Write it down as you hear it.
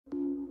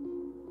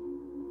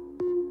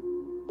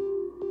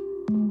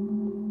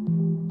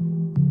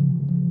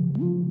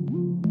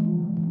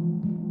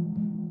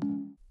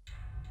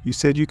You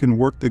said you can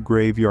work the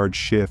graveyard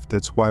shift.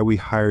 That's why we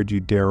hired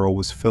you. Daryl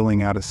was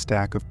filling out a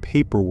stack of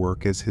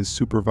paperwork as his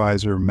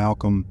supervisor,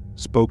 Malcolm,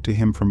 spoke to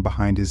him from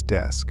behind his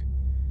desk.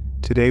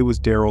 Today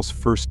was Daryl's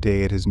first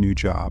day at his new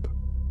job.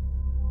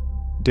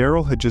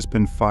 Daryl had just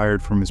been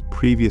fired from his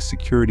previous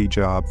security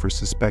job for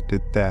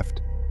suspected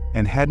theft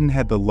and hadn't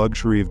had the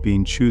luxury of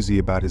being choosy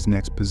about his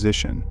next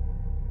position.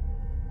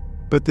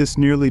 But this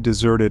nearly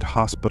deserted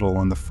hospital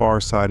on the far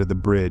side of the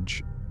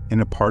bridge, in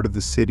a part of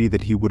the city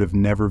that he would have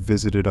never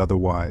visited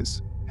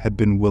otherwise, had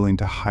been willing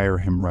to hire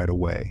him right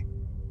away.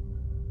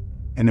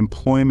 An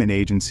employment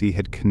agency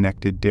had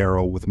connected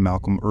Daryl with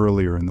Malcolm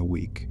earlier in the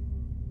week.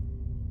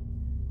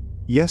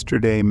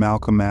 Yesterday,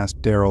 Malcolm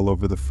asked Daryl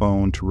over the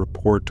phone to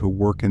report to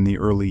work in the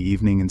early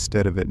evening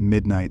instead of at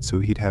midnight so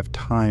he'd have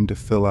time to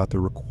fill out the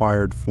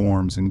required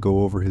forms and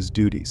go over his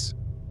duties.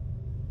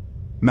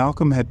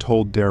 Malcolm had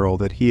told Daryl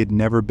that he had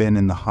never been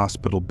in the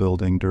hospital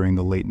building during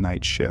the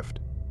late-night shift,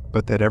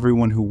 but that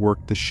everyone who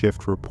worked the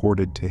shift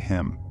reported to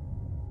him.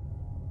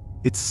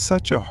 It's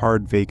such a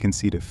hard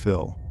vacancy to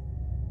fill.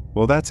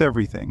 Well, that's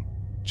everything.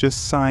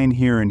 Just sign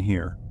here and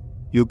here.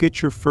 You'll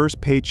get your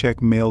first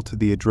paycheck mailed to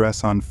the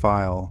address on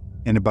file.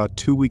 In about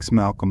 2 weeks,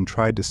 Malcolm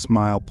tried to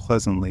smile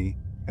pleasantly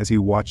as he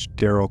watched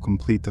Daryl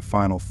complete the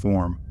final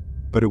form,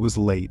 but it was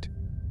late,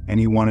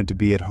 and he wanted to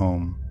be at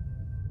home.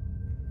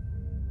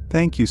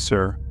 "Thank you,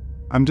 sir.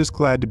 I'm just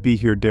glad to be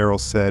here," Daryl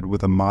said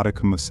with a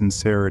modicum of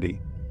sincerity.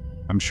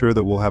 "I'm sure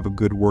that we'll have a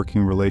good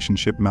working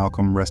relationship."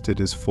 Malcolm rested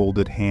his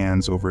folded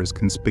hands over his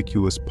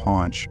conspicuous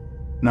paunch,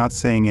 not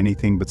saying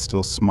anything but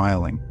still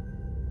smiling.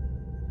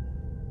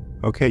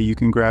 "Okay, you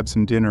can grab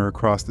some dinner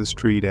across the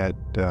street at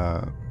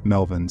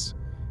Melvin's.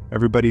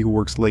 Everybody who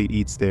works late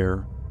eats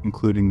there,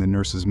 including the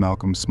nurses."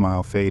 Malcolm's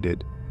smile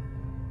faded.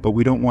 "But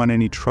we don't want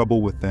any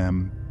trouble with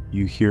them,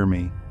 you hear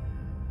me?"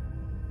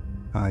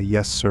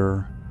 Yes,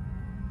 sir.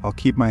 I'll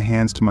keep my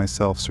hands to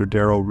myself," Sir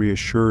Daryl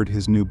reassured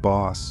his new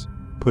boss,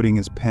 putting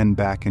his pen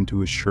back into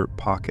his shirt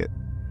pocket.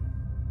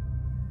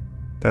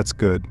 "That's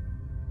good.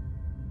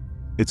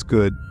 It's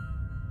good.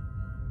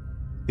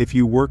 If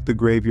you work the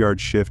graveyard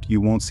shift, you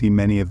won't see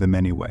many of them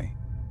anyway.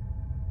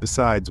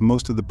 Besides,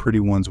 most of the pretty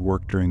ones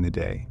work during the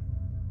day.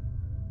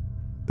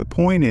 The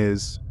point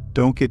is,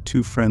 don't get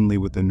too friendly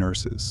with the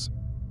nurses."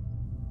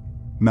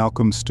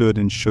 Malcolm stood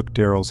and shook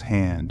Daryl's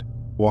hand,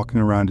 walking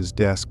around his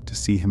desk to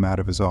see him out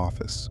of his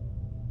office.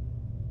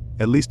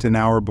 At least an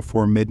hour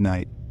before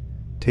midnight,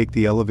 take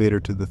the elevator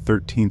to the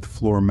 13th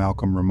floor,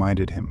 Malcolm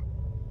reminded him.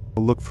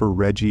 Look for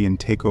Reggie and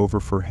take over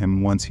for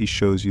him once he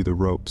shows you the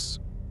ropes.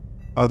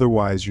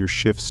 Otherwise, your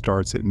shift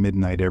starts at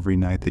midnight every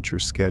night that you're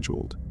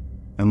scheduled,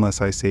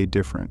 unless I say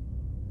different.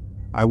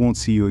 I won't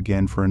see you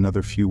again for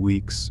another few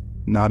weeks,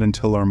 not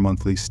until our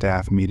monthly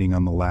staff meeting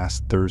on the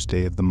last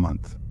Thursday of the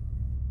month.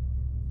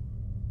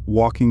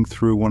 Walking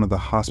through one of the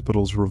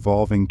hospital's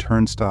revolving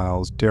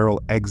turnstiles, Daryl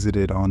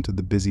exited onto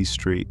the busy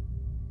street.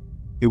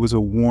 It was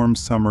a warm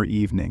summer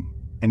evening,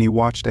 and he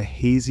watched a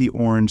hazy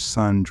orange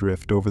sun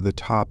drift over the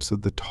tops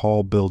of the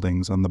tall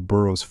buildings on the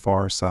borough's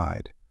far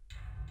side.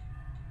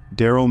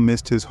 Daryl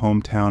missed his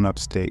hometown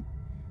upstate,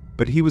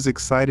 but he was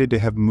excited to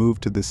have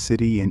moved to the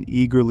city and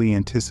eagerly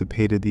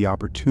anticipated the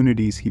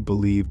opportunities he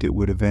believed it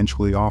would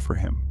eventually offer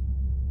him.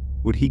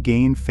 Would he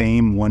gain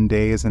fame one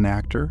day as an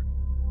actor?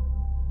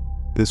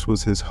 This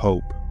was his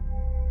hope.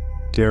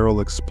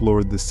 Daryl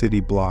explored the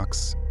city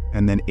blocks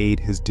and then ate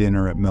his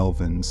dinner at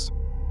Melvin's.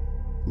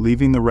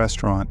 Leaving the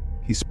restaurant,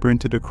 he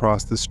sprinted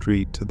across the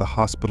street to the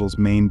hospital's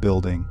main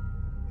building,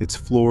 its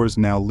floors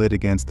now lit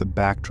against the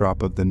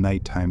backdrop of the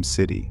nighttime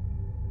city.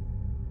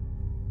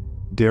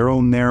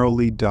 Daryl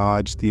narrowly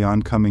dodged the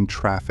oncoming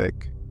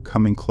traffic,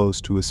 coming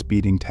close to a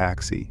speeding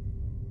taxi.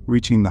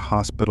 Reaching the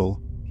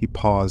hospital, he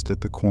paused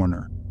at the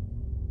corner.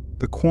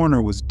 The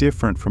corner was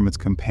different from its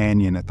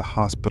companion at the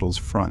hospital's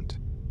front.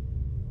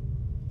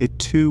 It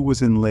too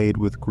was inlaid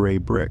with gray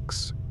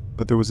bricks,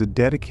 but there was a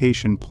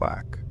dedication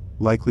plaque,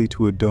 likely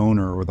to a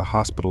donor or the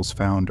hospital's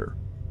founder.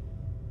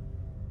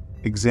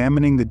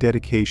 Examining the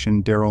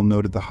dedication, Daryl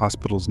noted the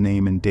hospital's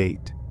name and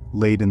date,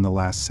 late in the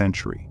last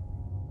century.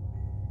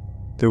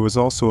 There was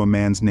also a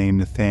man's name,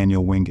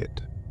 Nathaniel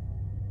Wingett.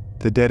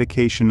 The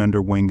dedication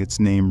under Wingett's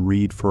name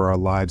read, "For our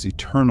lives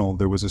eternal."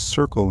 There was a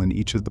circle in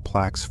each of the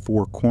plaque's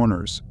 4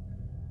 corners,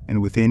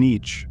 and within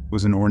each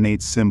was an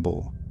ornate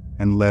symbol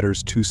and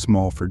letters too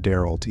small for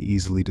Daryl to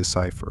easily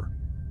decipher.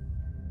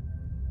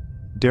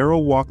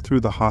 Daryl walked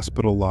through the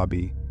hospital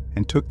lobby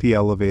and took the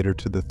elevator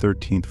to the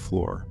 13th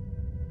floor.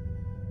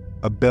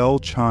 A bell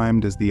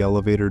chimed as the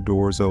elevator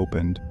doors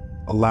opened,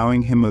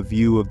 allowing him a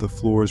view of the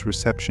floor's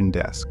reception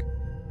desk.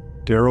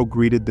 Daryl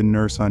greeted the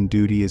nurse on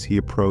duty as he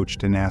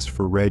approached and asked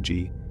for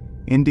Reggie,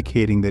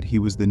 indicating that he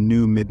was the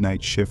new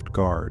midnight shift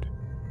guard.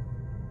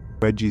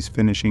 "Reggie's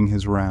finishing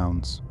his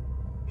rounds.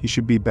 He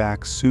should be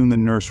back soon," the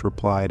nurse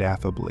replied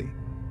affably.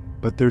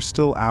 "But there's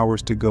still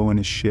hours to go in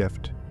his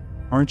shift.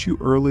 Aren't you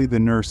early?" The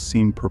nurse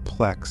seemed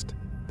perplexed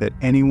that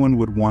anyone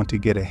would want to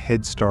get a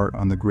head start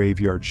on the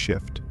graveyard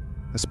shift,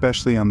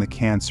 especially on the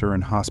cancer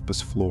and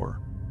hospice floor.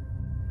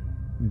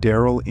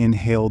 Daryl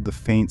inhaled the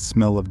faint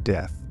smell of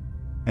death,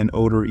 an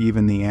odor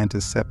even the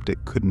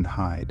antiseptic couldn't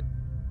hide.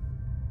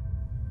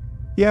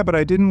 "Yeah, but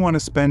I didn't want to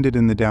spend it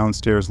in the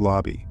downstairs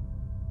lobby.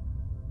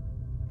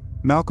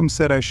 Malcolm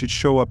said I should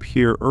show up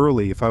here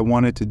early if I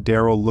wanted to."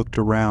 Daryl looked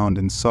around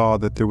and saw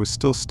that there was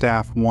still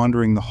staff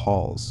wandering the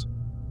halls.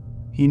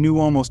 He knew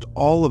almost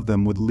all of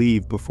them would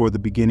leave before the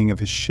beginning of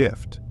his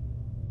shift.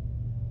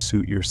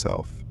 "Suit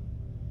yourself.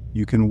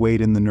 You can wait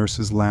in the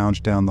nurse's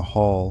lounge down the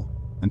hall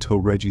until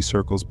Reggie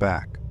circles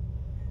back.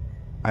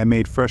 I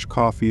made fresh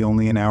coffee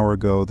only an hour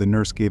ago." The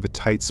nurse gave a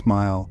tight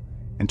smile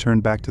and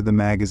turned back to the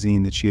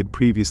magazine that she had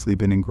previously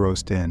been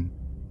engrossed in.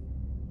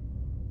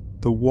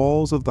 The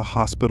walls of the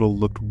hospital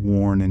looked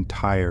worn and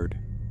tired,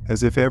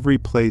 as if every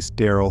place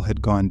Daryl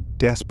had gone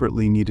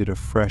desperately needed a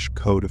fresh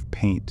coat of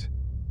paint.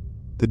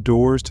 The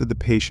doors to the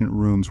patient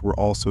rooms were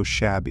also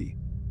shabby,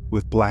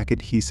 with black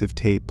adhesive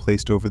tape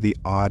placed over the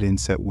odd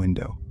inset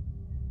window.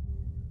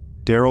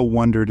 Daryl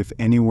wondered if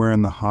anywhere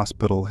in the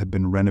hospital had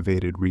been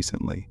renovated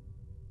recently.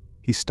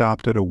 He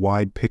stopped at a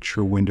wide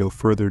picture window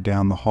further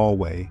down the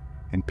hallway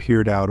and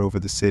peered out over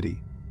the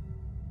city.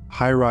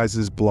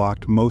 High-rises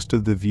blocked most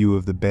of the view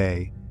of the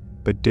bay,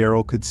 but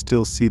Daryl could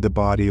still see the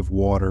body of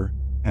water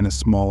and a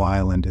small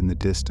island in the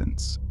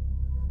distance.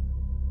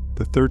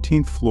 The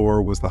 13th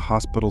floor was the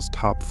hospital's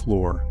top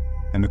floor,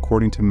 and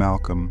according to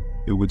Malcolm,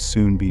 it would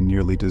soon be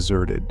nearly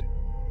deserted.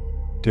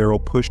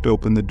 Daryl pushed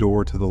open the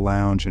door to the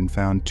lounge and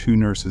found two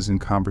nurses in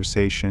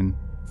conversation,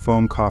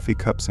 foam coffee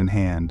cups in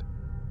hand.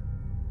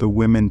 The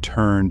women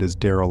turned as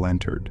Daryl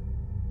entered.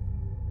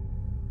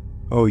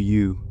 "Oh,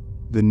 you,"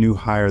 the new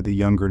hire, the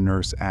younger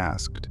nurse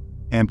asked,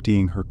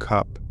 emptying her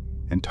cup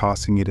and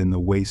tossing it in the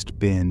waste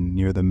bin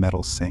near the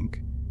metal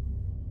sink.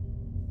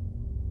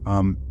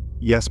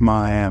 Yes,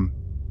 ma, I am.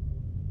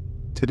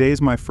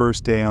 Today's my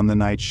first day on the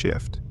night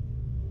shift.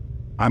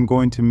 I'm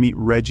going to meet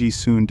Reggie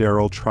soon."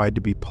 Daryl tried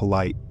to be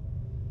polite,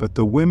 but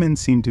the women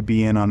seemed to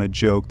be in on a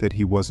joke that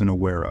he wasn't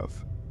aware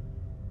of.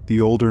 The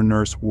older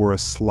nurse wore a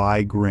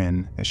sly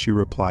grin as she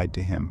replied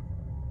to him.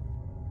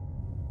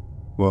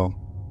 "Well,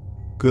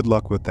 good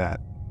luck with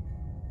that.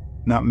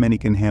 Not many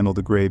can handle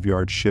the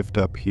graveyard shift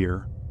up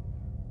here.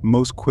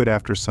 Most quit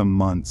after some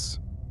months,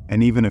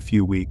 and even a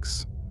few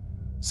weeks.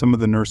 Some of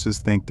the nurses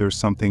think there's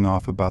something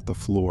off about the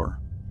floor."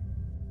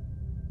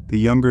 The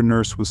younger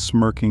nurse was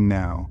smirking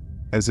now,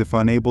 as if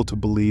unable to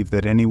believe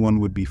that anyone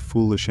would be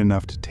foolish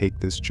enough to take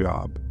this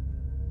job.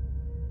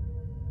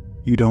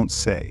 "You don't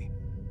say.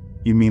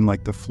 You mean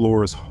like the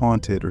floor is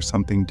haunted or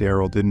something?"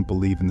 Daryl didn't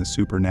believe in the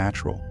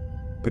supernatural,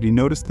 but he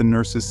noticed the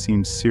nurses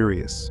seemed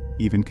serious,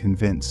 even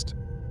convinced.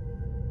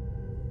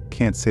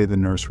 "Can't say," the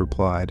nurse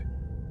replied.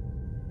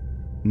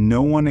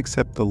 "No one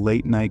except the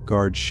late-night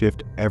guard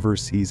shift ever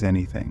sees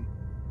anything.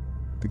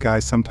 The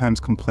guys sometimes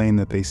complain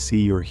that they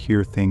see or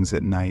hear things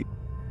at night,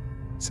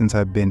 since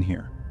I've been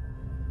here.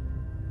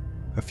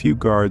 A few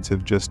guards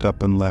have just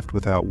up and left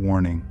without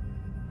warning,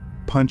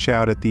 punch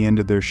out at the end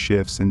of their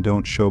shifts and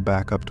don't show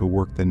back up to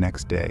work the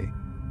next day.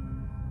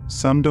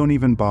 Some don't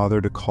even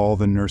bother to call."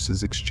 The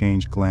nurses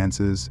exchanged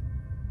glances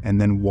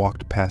and then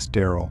walked past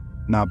Daryl,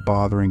 not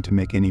bothering to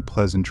make any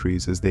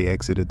pleasantries as they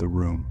exited the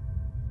room.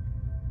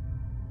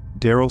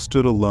 Daryl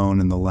stood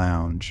alone in the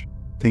lounge,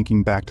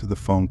 thinking back to the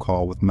phone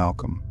call with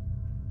Malcolm.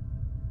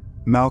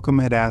 Malcolm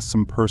had asked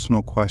some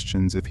personal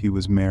questions: if he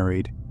was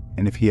married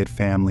and if he had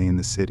family in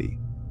the city.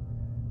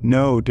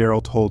 No,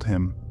 Daryl told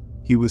him.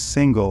 He was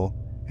single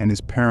and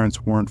his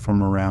parents weren't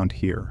from around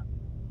here.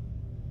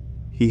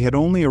 He had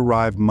only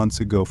arrived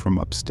months ago from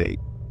upstate.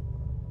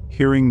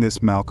 Hearing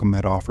this, Malcolm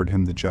had offered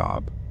him the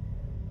job.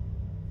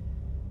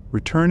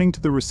 Returning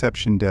to the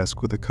reception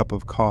desk with a cup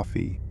of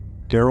coffee,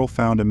 Daryl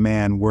found a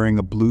man wearing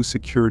a blue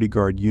security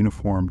guard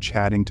uniform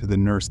chatting to the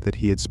nurse that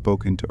he had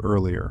spoken to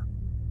earlier.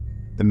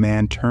 The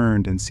man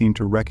turned and seemed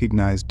to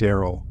recognize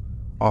Daryl,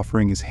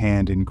 offering his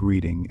hand in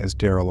greeting as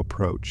Daryl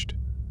approached.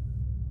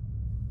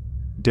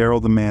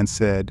 "Daryl," the man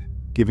said,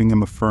 giving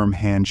him a firm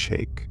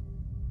handshake.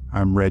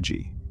 "I'm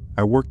Reggie.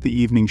 I work the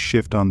evening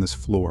shift on this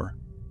floor,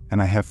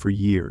 and I have for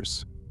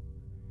years.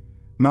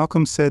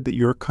 Malcolm said that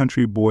you're a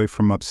country boy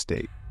from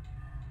upstate."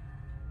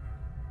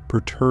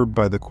 Perturbed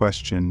by the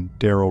question,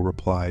 Daryl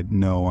replied,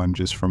 "No, I'm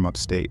just from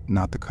upstate,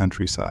 not the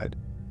countryside."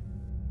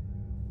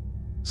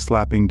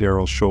 Slapping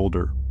Daryl's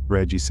shoulder,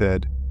 Reggie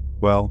said,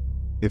 "Well,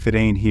 if it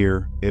ain't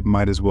here, it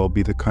might as well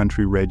be the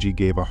country." Reggie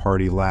gave a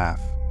hearty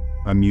laugh,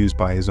 amused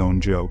by his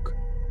own joke.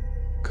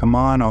 "Come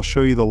on, I'll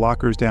show you the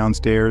lockers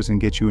downstairs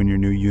and get you in your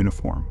new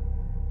uniform."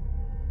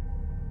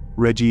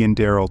 Reggie and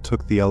Daryl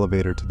took the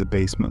elevator to the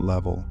basement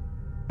level,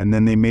 and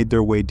then they made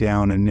their way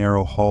down a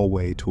narrow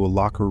hallway to a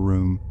locker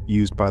room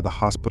used by the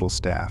hospital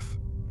staff.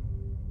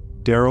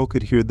 Daryl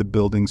could hear the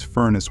building's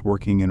furnace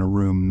working in a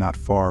room not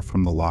far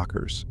from the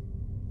lockers.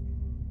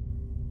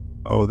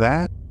 "Oh,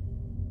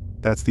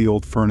 that's the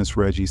old furnace,"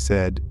 Reggie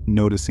said,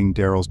 noticing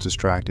Daryl's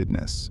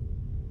distractedness.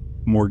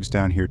 "Morgue's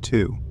down here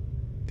too.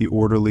 The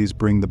orderlies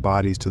bring the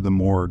bodies to the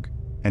morgue,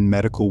 and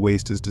medical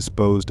waste is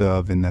disposed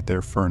of in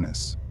their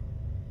furnace.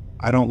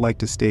 I don't like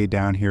to stay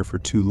down here for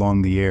too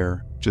long. The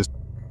air, just,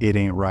 it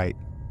ain't right."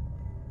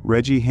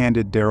 Reggie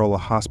handed Daryl a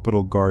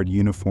hospital guard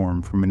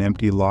uniform from an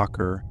empty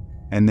locker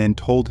and then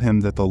told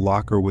him that the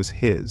locker was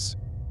his.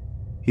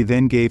 He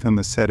then gave him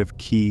a set of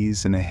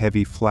keys and a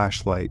heavy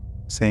flashlight,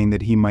 saying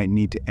that he might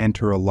need to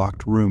enter a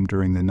locked room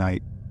during the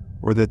night,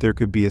 or that there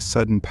could be a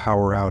sudden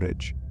power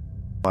outage.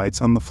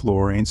 Lights on the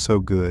floor ain't so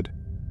good.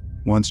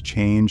 Once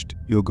changed,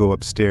 you'll go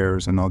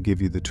upstairs and I'll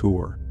give you the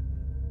tour.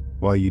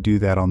 While you do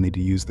that, I'll need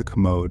to use the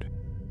commode.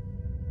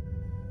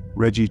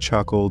 Reggie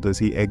chuckled as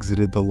he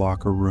exited the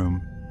locker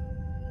room.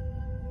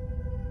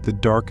 The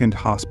darkened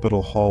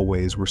hospital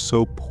hallways were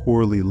so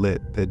poorly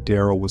lit that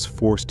Daryl was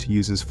forced to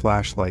use his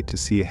flashlight to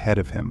see ahead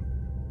of him.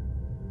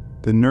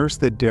 The nurse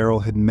that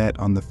Daryl had met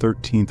on the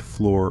 13th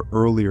floor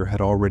earlier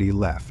had already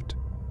left.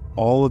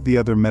 All of the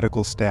other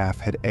medical staff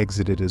had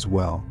exited as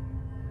well.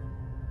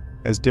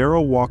 As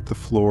Daryl walked the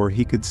floor,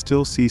 he could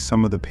still see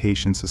some of the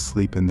patients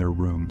asleep in their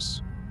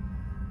rooms.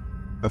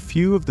 A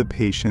few of the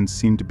patients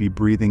seemed to be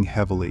breathing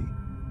heavily,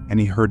 and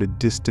he heard a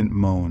distant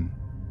moan.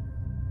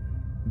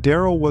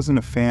 Daryl wasn't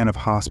a fan of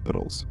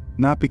hospitals,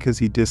 not because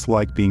he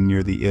disliked being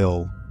near the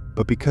ill,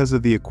 but because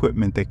of the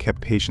equipment that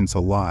kept patients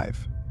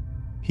alive.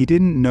 He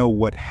didn't know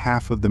what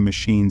half of the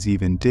machines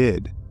even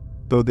did,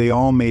 though they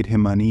all made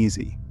him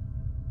uneasy.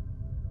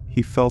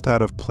 He felt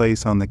out of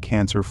place on the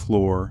cancer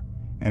floor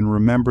and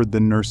remembered the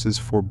nurse's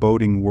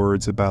foreboding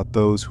words about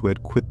those who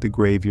had quit the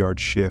graveyard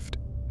shift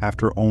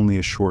after only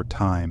a short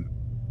time.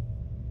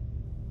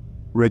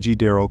 Reggie,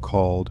 Daryl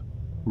called,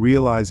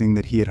 realizing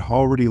that he had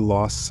already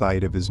lost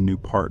sight of his new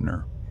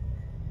partner.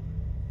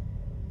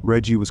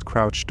 Reggie was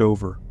crouched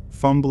over,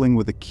 fumbling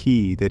with a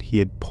key that he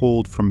had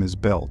pulled from his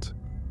belt.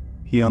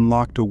 He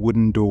unlocked a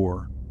wooden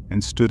door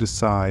and stood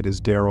aside as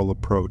Daryl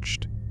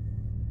approached.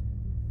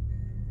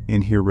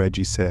 "In here,"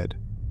 Reggie said.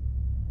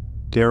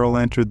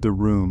 Daryl entered the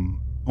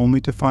room,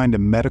 only to find a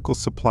medical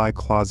supply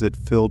closet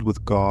filled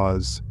with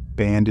gauze,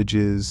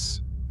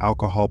 bandages,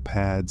 alcohol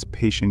pads,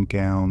 patient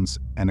gowns,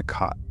 and a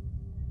cot.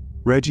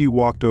 Reggie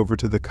walked over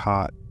to the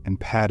cot and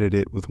patted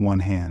it with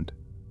one hand.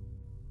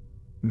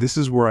 "This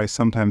is where I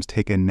sometimes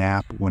take a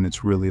nap when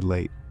it's really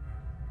late.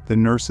 The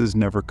nurses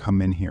never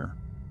come in here."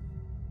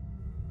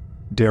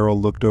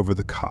 Daryl looked over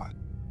the cot,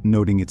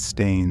 noting its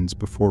stains,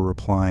 before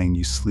replying,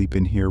 "You sleep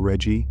in here,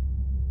 Reggie?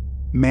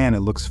 Man, it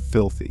looks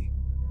filthy.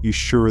 You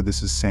sure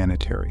this is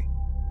sanitary?"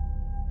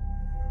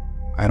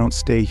 "I don't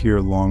stay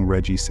here long,"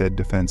 Reggie said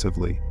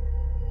defensively.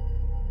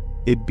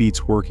 "It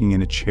beats working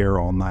in a chair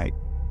all night."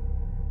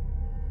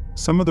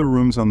 Some of the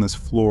rooms on this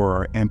floor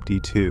are empty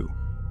too.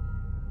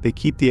 They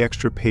keep the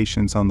extra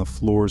patients on the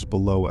floors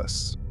below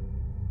us.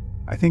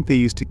 I think they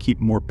used to keep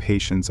more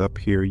patients up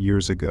here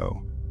years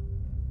ago.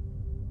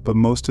 But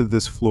most of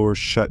this floor is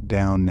shut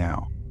down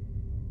now.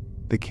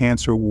 The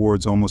cancer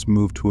wards almost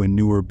moved to a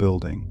newer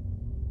building.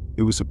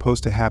 It was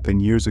supposed to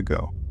happen years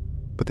ago,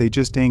 but they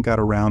just ain't got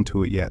around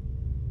to it yet.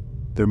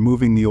 They're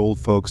moving the old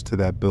folks to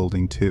that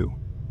building too.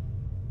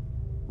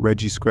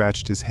 Reggie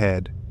scratched his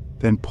head,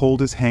 then pulled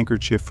his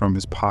handkerchief from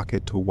his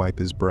pocket to wipe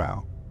his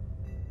brow.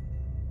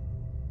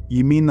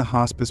 "You mean the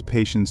hospice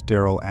patients?"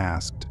 Daryl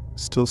asked,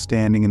 still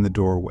standing in the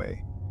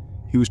doorway.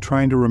 He was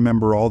trying to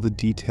remember all the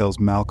details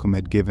Malcolm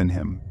had given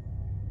him,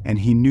 and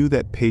he knew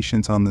that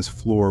patients on this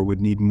floor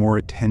would need more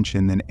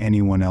attention than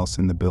anyone else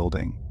in the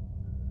building.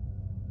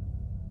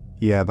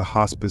 "Yeah, the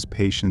hospice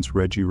patients,"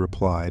 Reggie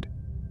replied.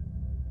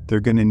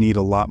 "They're gonna need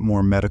a lot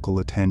more medical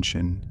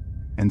attention,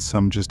 and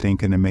some just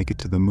ain't gonna make it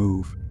to the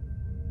move.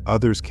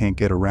 Others can't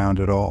get around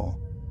at all.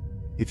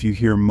 If you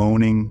hear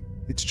moaning,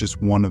 it's just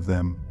one of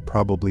them,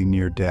 probably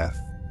near death.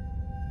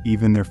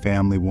 Even their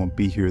family won't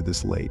be here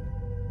this late."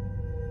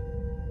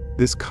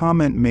 This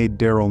comment made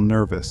Daryl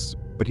nervous,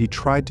 but he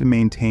tried to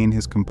maintain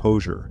his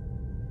composure.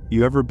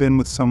 "You ever been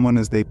with someone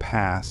as they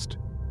passed?"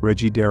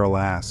 Reggie, Daryl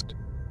asked.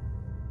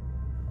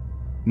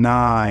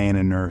 "Nah, I ain't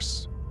a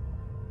nurse.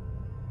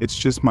 It's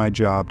just my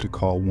job to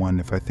call one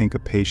if I think a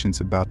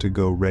patient's about to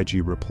go,"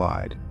 Reggie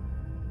replied.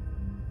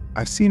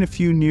 "I've seen a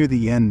few near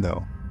the end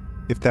though,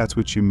 if that's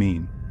what you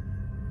mean."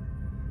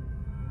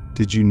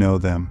 "Did you know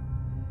them?"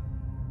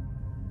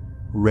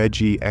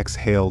 Reggie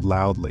exhaled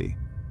loudly.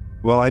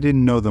 "Well, I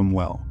didn't know them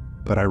well,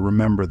 but I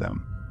remember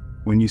them.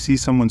 When you see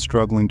someone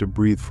struggling to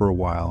breathe for a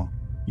while,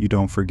 you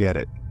don't forget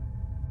it."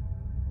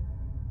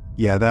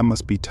 "Yeah, that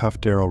must be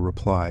tough," Daryl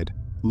replied,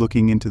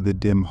 looking into the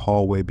dim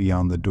hallway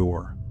beyond the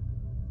door.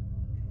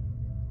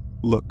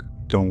 "Look,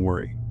 don't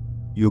worry.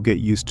 You'll get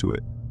used to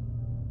it.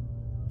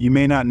 You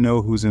may not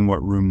know who's in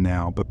what room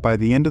now, but by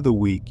the end of the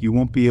week, you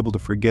won't be able to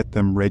forget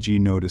them." Reggie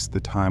noticed the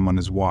time on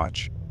his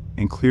watch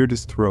and cleared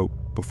his throat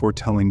before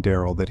telling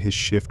Daryl that his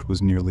shift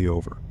was nearly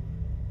over.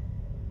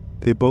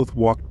 They both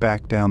walked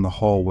back down the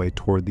hallway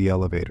toward the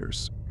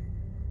elevators.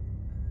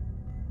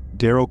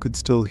 Daryl could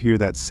still hear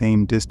that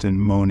same distant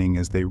moaning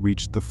as they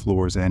reached the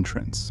floor's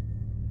entrance.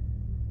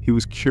 He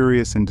was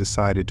curious and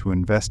decided to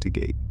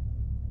investigate.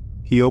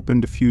 He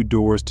opened a few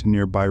doors to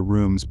nearby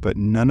rooms, but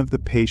none of the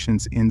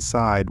patients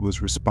inside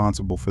was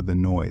responsible for the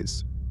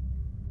noise.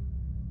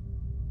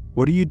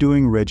 "What are you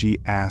doing?" Reggie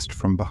asked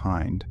from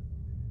behind.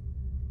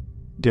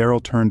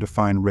 Daryl turned to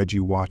find Reggie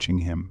watching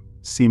him.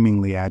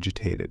 seemingly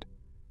agitated.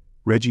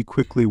 Reggie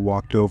quickly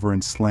walked over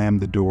and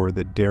slammed the door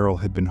that Daryl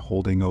had been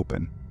holding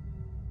open.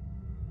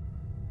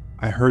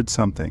 "I heard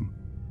something.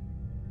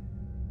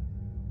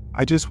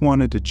 I just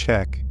wanted to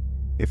check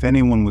if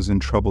anyone was in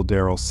trouble,"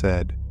 Daryl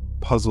said,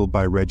 puzzled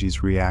by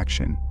Reggie's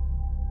reaction.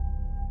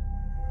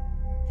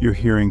 "You're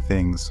hearing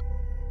things.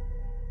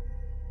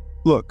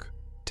 Look,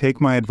 take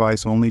my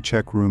advice, only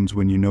check rooms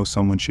when you know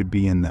someone should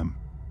be in them.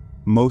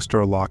 Most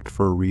are locked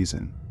for a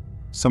reason.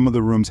 Some of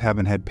the rooms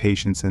haven't had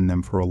patients in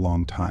them for a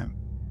long time.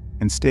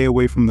 And stay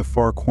away from the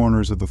far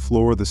corners of the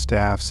floor. The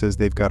staff says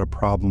they've got a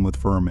problem with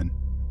vermin."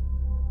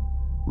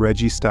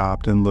 Reggie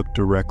stopped and looked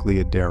directly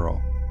at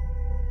Daryl.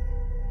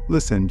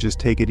 "Listen, just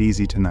take it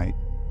easy tonight.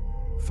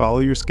 Follow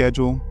your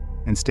schedule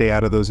and stay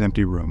out of those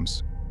empty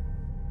rooms."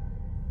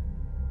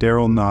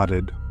 Daryl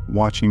nodded,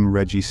 watching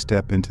Reggie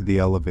step into the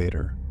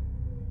elevator.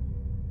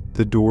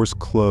 The doors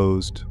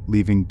closed,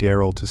 leaving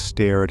Daryl to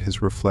stare at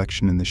his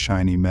reflection in the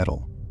shiny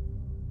metal.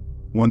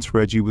 Once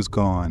Reggie was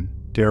gone,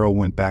 Daryl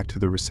went back to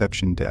the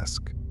reception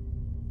desk.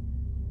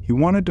 He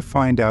wanted to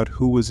find out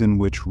who was in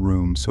which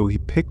room, so he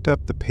picked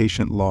up the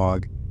patient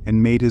log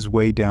and made his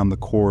way down the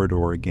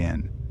corridor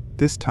again,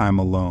 this time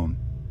alone.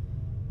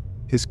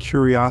 His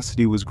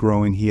curiosity was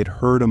growing. He had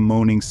heard a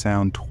moaning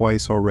sound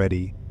twice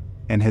already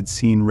and had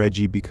seen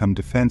Reggie become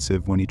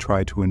defensive when he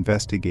tried to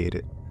investigate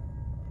it.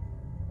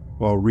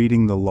 While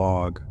reading the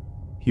log,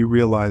 he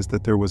realized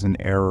that there was an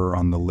error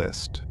on the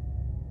list.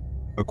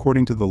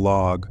 According to the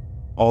log,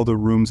 all the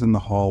rooms in the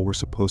hall were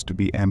supposed to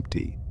be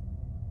empty,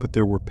 but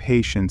there were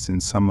patients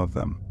in some of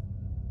them.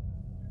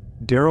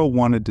 Daryl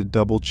wanted to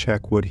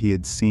double-check what he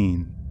had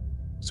seen,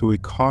 so he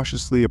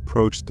cautiously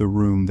approached the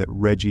room that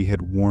Reggie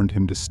had warned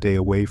him to stay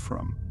away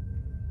from.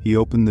 He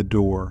opened the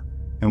door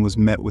and was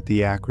met with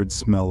the acrid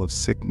smell of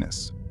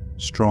sickness,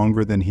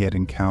 stronger than he had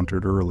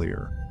encountered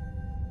earlier.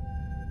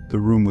 The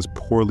room was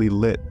poorly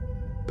lit,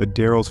 but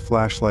Daryl's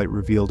flashlight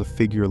revealed a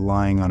figure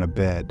lying on a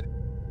bed.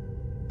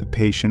 The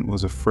patient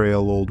was a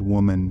frail old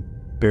woman,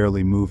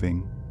 barely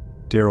moving.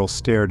 Daryl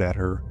stared at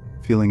her,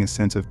 feeling a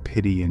sense of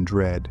pity and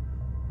dread.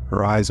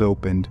 Her eyes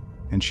opened,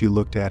 and she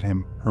looked at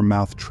him, her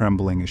mouth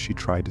trembling as she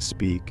tried to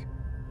speak.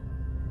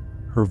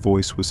 Her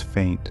voice was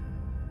faint,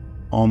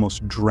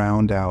 almost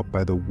drowned out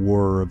by the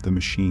whir of the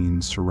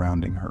machines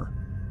surrounding her.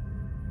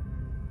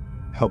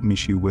 "Help me,"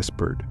 she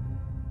whispered.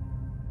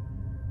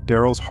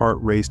 Daryl's heart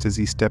raced as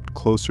he stepped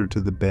closer to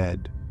the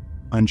bed,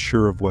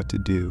 unsure of what to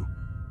do.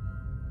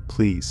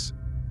 "Please,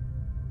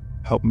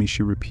 help me,"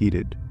 she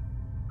repeated,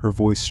 her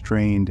voice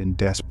strained and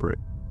desperate.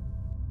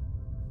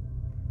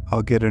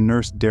 "I'll get a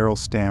nurse," Daryl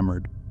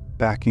stammered,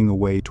 backing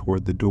away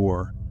toward the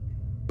door.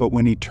 But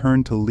when he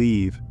turned to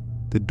leave,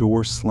 the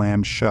door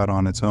slammed shut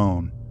on its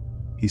own.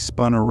 He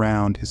spun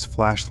around, his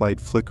flashlight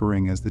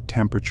flickering as the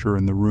temperature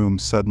in the room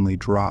suddenly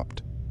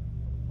dropped.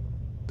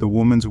 The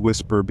woman's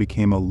whisper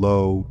became a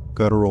low,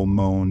 guttural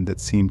moan that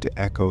seemed to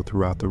echo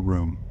throughout the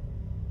room.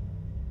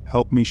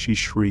 "Help me," she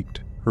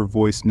shrieked, her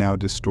voice now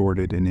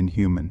distorted and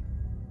inhuman.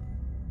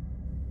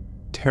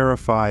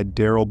 Terrified,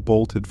 Daryl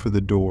bolted for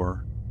the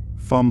door,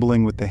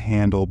 fumbling with the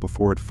handle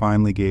before it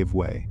finally gave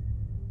way.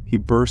 He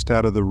burst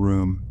out of the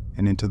room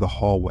and into the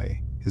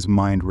hallway, his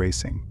mind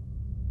racing.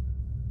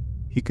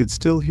 He could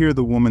still hear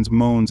the woman's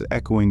moans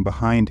echoing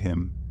behind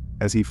him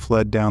as he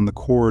fled down the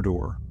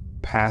corridor,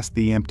 past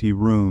the empty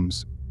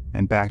rooms,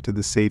 and back to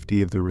the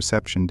safety of the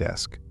reception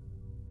desk.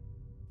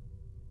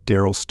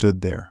 Daryl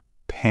stood there,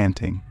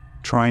 panting,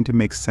 trying to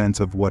make sense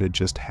of what had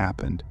just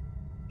happened.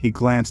 He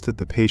glanced at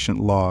the patient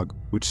log,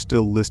 which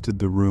still listed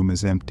the room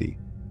as empty.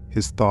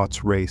 His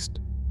thoughts raced.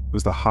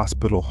 Was the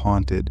hospital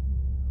haunted?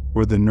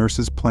 Were the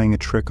nurses playing a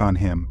trick on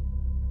him?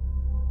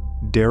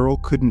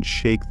 Daryl couldn't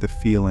shake the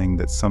feeling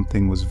that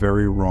something was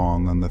very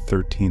wrong on the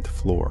 13th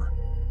floor.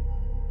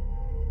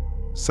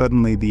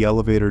 Suddenly, the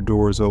elevator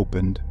doors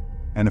opened,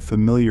 and a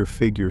familiar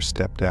figure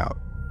stepped out.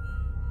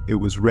 It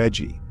was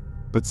Reggie,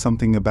 but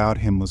something about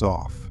him was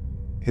off.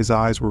 His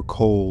eyes were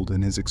cold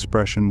and his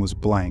expression was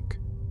blank.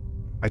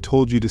 "I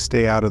told you to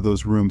stay out of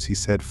those rooms," he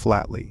said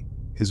flatly,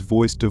 his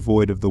voice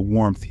devoid of the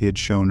warmth he had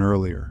shown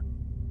earlier.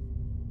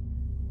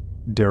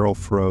 Daryl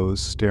froze,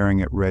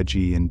 staring at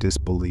Reggie in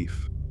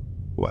disbelief.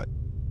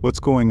 What's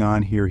going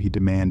on here?" he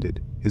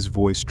demanded, his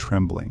voice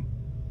trembling.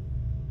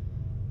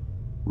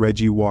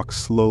 Reggie walked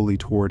slowly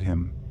toward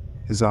him,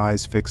 his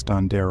eyes fixed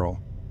on Daryl.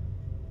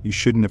 "You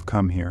shouldn't have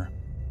come here.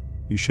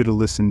 You should have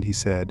listened," he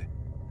said,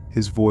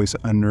 his voice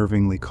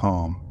unnervingly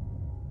calm.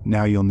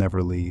 "Now you'll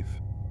never leave."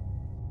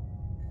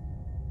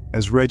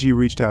 As Reggie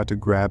reached out to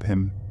grab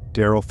him,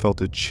 Daryl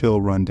felt a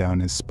chill run down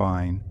his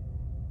spine.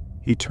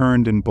 He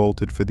turned and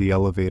bolted for the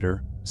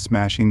elevator,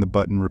 smashing the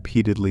button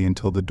repeatedly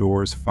until the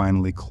doors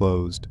finally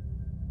closed.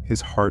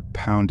 His heart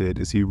pounded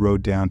as he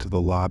rode down to the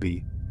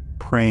lobby,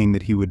 praying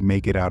that he would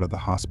make it out of the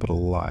hospital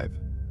alive.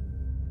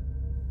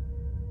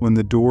 When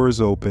the doors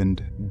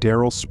opened,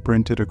 Daryl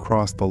sprinted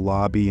across the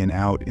lobby and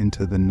out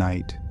into the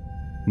night,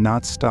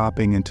 not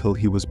stopping until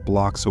he was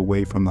blocks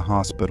away from the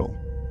hospital.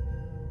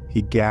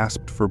 He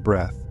gasped for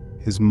breath,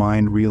 his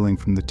mind reeling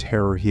from the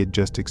terror he had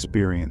just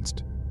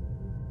experienced.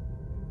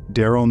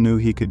 Daryl knew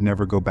he could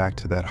never go back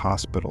to that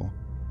hospital,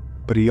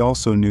 but he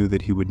also knew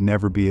that he would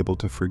never be able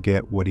to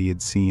forget what he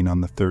had seen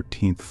on the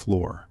 13th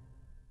floor.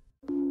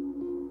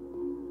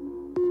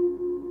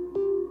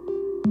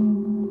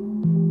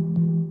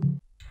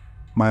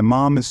 My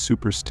mom is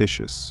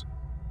superstitious.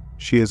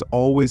 She has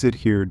always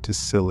adhered to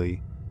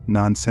silly,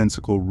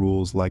 nonsensical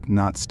rules like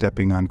not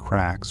stepping on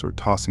cracks or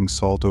tossing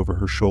salt over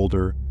her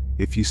shoulder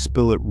if you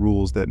spill it,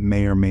 rules that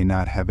may or may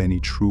not have any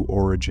true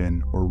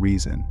origin or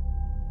reason.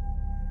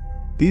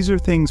 These are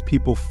things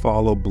people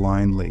follow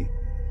blindly,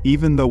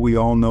 even though we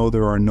all know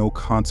there are no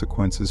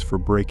consequences for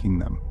breaking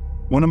them.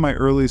 One of my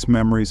earliest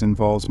memories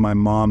involves my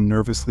mom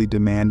nervously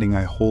demanding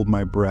I hold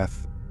my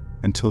breath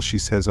until she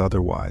says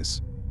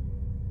otherwise.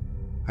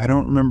 I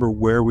don't remember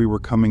where we were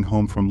coming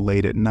home from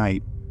late at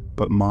night,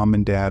 but Mom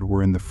and Dad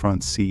were in the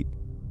front seat,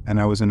 and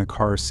I was in a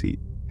car seat,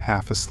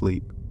 half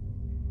asleep.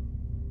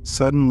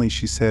 Suddenly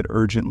she said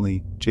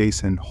urgently,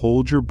 "Jason,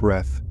 hold your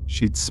breath."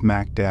 She'd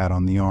smack Dad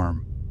on the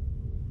arm.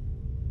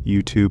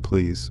 "You too,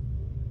 please.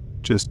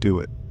 Just do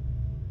it."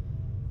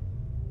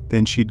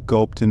 Then she'd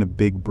gulped in a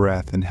big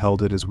breath and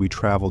held it as we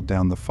traveled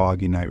down the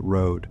foggy night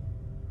road.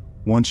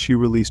 Once she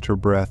released her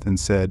breath and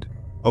said,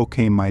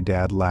 "Okay," my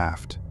dad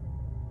laughed.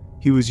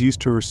 He was used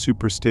to her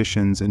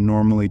superstitions and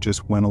normally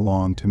just went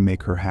along to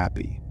make her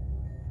happy.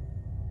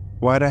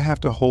 "Why'd I have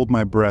to hold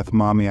my breath,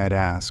 Mommy?" I'd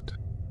asked.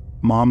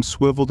 Mom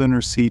swiveled in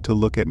her seat to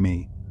look at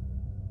me.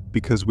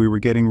 "Because we were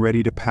getting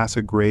ready to pass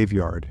a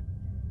graveyard.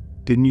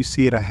 Didn't you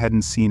see it?" I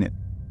hadn't seen it,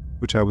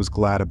 which I was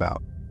glad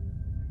about.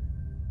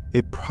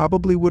 "It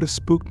probably would have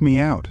spooked me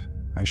out."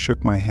 I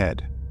shook my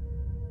head.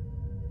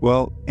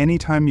 "Well,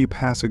 anytime you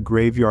pass a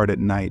graveyard at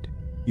night,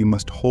 you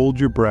must hold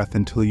your breath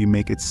until you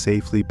make it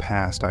safely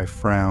past." I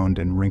frowned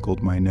and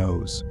wrinkled my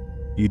nose.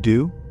 "You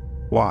do?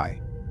 Why?"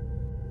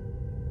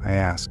 I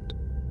asked.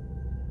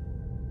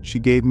 She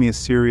gave me a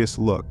serious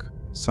look.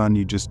 "Son,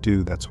 you just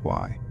do, that's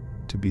why.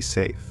 To be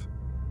safe.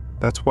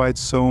 That's why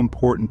it's so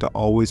important to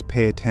always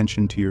pay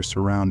attention to your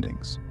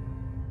surroundings."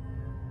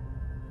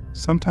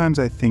 Sometimes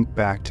I think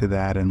back to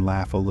that and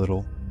laugh a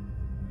little.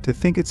 To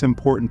think it's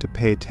important to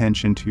pay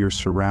attention to your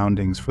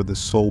surroundings for the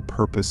sole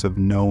purpose of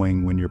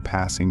knowing when you're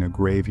passing a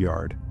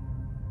graveyard.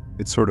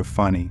 It's sort of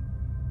funny.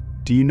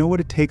 Do you know what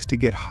it takes to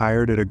get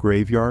hired at a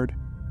graveyard?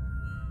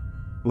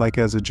 Like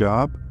as a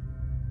job?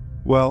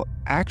 Well,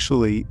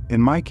 actually,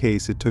 in my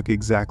case, it took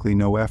exactly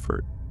no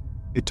effort.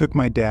 It took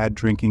my dad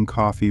drinking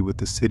coffee with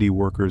the city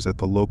workers at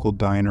the local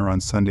diner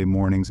on Sunday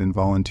mornings and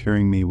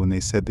volunteering me when they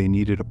said they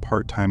needed a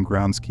part-time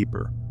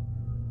groundskeeper.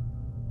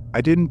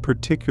 I didn't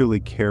particularly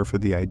care for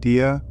the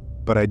idea,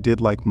 but I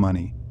did like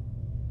money.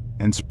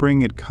 And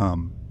spring had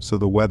come, so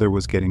the weather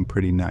was getting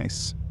pretty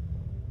nice.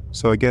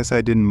 So I guess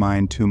I didn't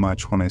mind too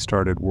much when I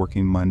started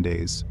working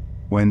Mondays,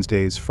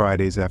 Wednesdays,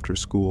 Fridays after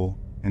school,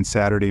 and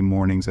Saturday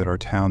mornings at our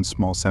town's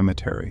small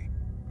cemetery.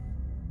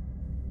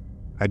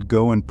 I'd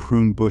go and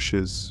prune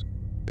bushes,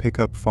 pick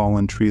up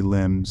fallen tree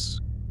limbs,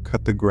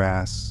 cut the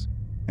grass,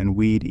 and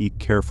weed eat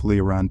carefully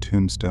around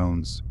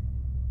tombstones.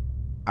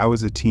 I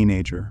was a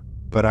teenager,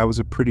 but I was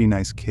a pretty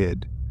nice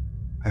kid.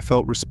 I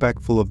felt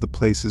respectful of the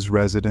place's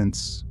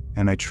residents,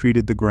 and I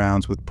treated the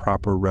grounds with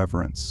proper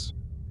reverence.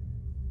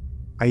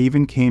 I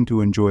even came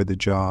to enjoy the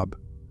job.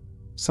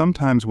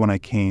 Sometimes when I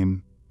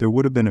came, there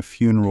would have been a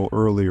funeral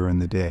earlier in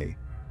the day.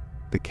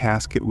 The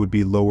casket would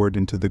be lowered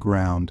into the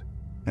ground,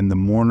 and the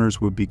mourners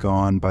would be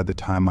gone by the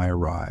time I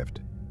arrived.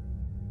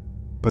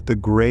 But the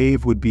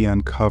grave would be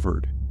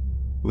uncovered,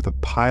 with a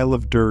pile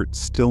of dirt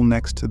still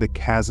next to the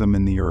chasm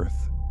in the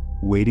earth,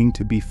 waiting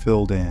to be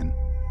filled in.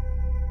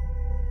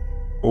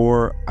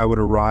 Or I would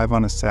arrive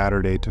on a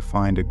Saturday to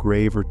find a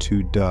grave or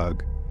two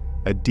dug,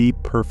 a deep,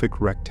 perfect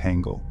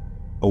rectangle,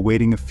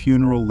 awaiting a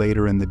funeral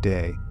later in the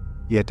day,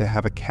 yet to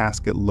have a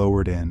casket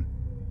lowered in.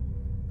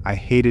 I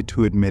hated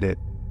to admit it,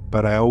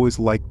 but I always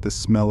liked the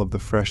smell of the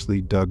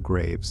freshly dug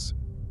graves.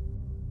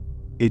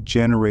 It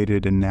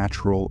generated a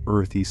natural,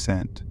 earthy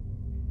scent.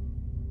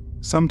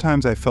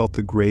 Sometimes I felt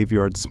the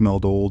graveyard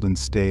smelled old and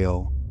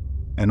stale,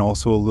 and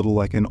also a little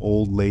like an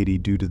old lady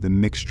due to the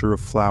mixture of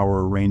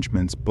flower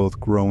arrangements both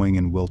growing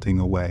and wilting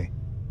away.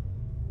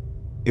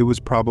 It was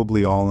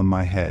probably all in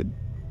my head.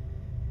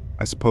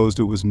 I supposed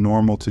it was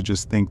normal to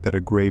just think that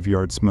a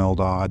graveyard smelled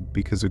odd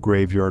because a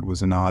graveyard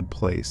was an odd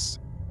place.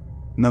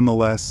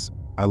 Nonetheless,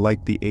 I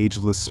liked the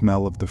ageless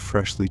smell of the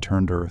freshly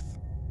turned earth.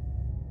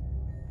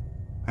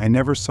 I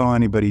never saw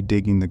anybody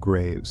digging the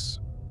graves.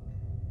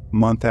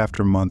 Month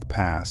after month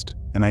passed,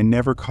 and I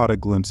never caught a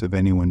glimpse of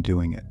anyone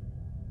doing it.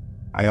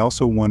 I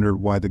also wondered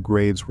why the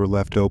graves were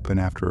left open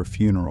after a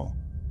funeral.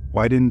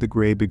 Why didn't the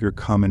gravedigger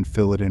come and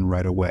fill it in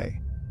right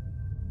away?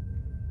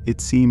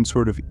 It seemed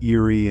sort of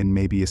eerie and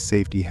maybe a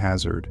safety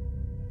hazard.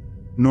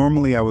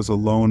 Normally I was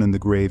alone in the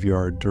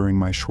graveyard during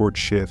my short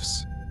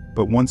shifts,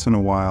 but once in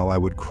a while I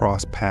would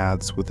cross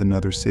paths with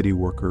another city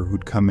worker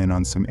who'd come in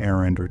on some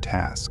errand or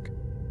task.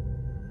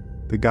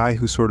 The guy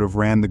who sort of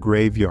ran the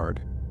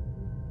graveyard,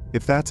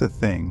 if that's a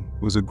thing,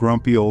 was a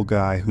grumpy old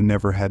guy who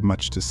never had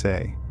much to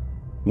say.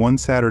 One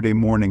Saturday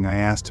morning I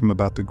asked him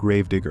about the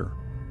gravedigger.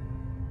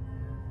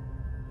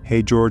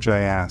 "Hey George,"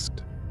 I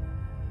asked,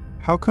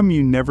 "how come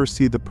you never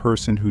see the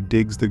person who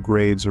digs the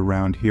graves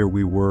around here?"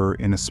 We were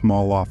in a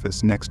small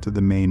office next to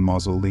the main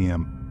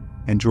mausoleum,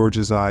 and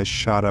George's eyes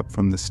shot up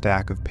from the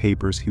stack of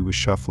papers he was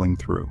shuffling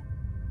through.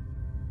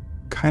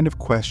 "Kind of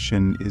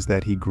question is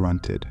that?" he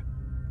grunted.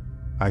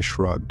 I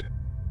shrugged.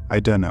 "I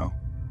dunno.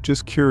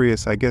 Just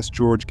curious." I guess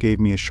George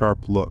gave me a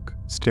sharp look,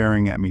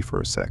 staring at me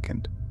for a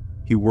second.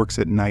 "He works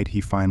at night,"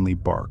 he finally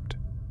barked.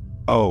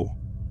 "Oh,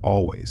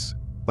 always.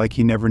 Like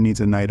he never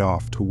needs a night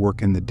off to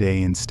work in the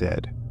day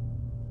instead."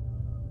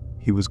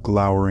 He was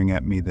glowering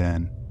at me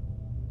then.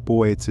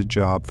 Boy, it's a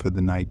job for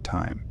the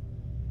nighttime.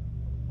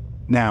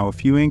 "Now,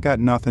 if you ain't got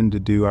nothing to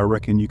do, I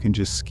reckon you can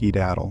just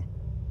skedaddle."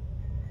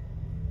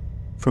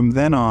 From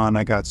then on,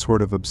 I got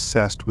sort of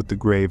obsessed with the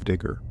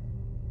gravedigger.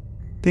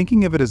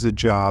 Thinking of it as a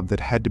job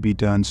that had to be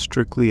done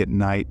strictly at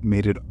night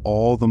made it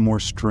all the more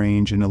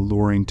strange and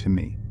alluring to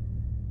me.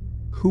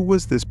 Who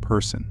was this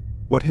person?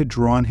 What had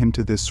drawn him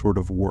to this sort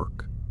of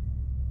work?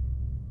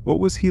 What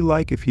was he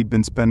like if he'd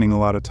been spending a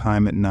lot of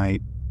time at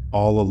night,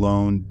 all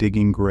alone,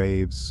 digging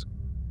graves?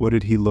 What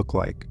did he look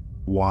like?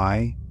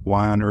 Why?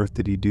 Why on earth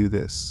did he do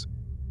this?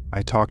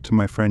 I talked to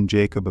my friend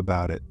Jacob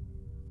about it.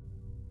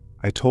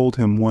 I told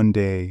him one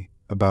day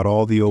about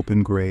all the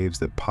open graves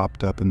that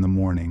popped up in the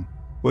morning,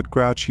 what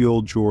grouchy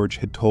old George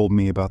had told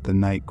me about the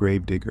night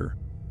gravedigger,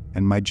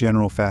 and my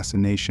general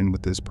fascination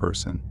with this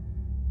person.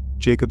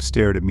 Jacob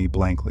stared at me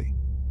blankly.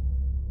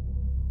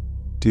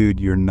 "Dude,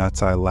 you're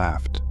nuts," I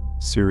laughed.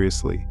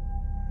 "Seriously,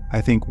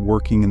 I think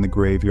working in the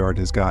graveyard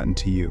has gotten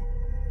to you.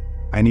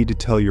 I need to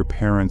tell your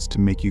parents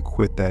to make you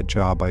quit that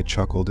job." I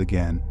chuckled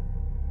again.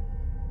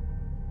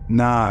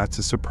 "Nah, it's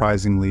a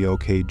surprisingly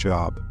okay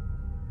job.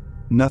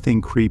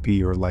 Nothing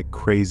creepy or like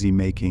crazy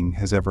making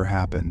has ever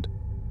happened."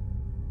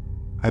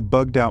 I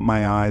bugged out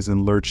my eyes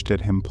and lurched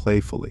at him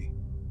playfully.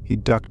 He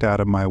ducked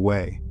out of my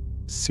way.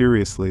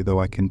 Seriously,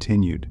 though, I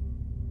continued.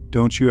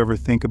 "Don't you ever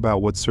think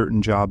about what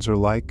certain jobs are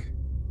like?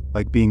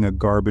 Like being a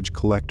garbage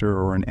collector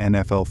or an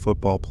NFL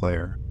football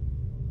player?"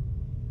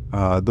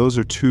 Those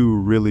are two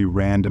really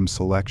random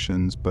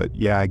selections, but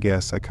yeah, I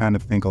guess I kind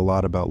of think a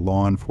lot about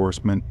law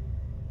enforcement.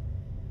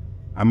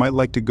 I might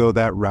like to go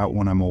that route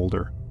when I'm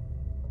older."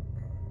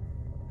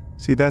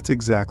 See, that's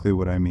exactly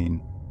what I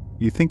mean.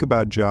 You think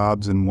about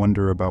jobs and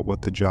wonder about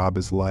what the job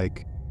is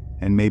like,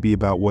 and maybe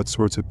about what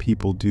sorts of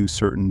people do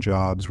certain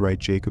jobs, right?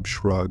 Jacob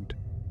shrugged.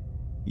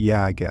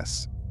 "Yeah, I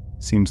guess.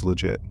 Seems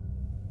legit."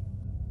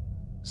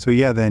 "So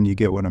yeah, then you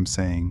get what I'm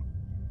saying.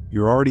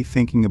 You're already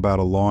thinking about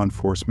a law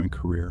enforcement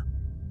career.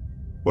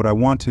 What I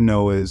want to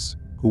know is,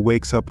 who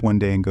wakes up one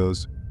day and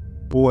goes,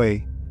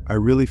 'Boy, I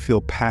really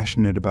feel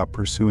passionate about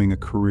pursuing a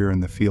career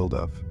in the field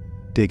of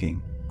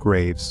digging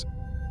graves.'"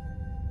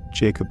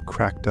 Jacob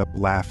cracked up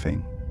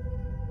laughing.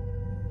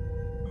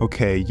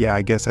 "Okay, yeah,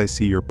 I guess I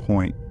see your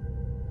point.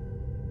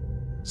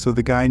 So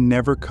the guy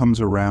never comes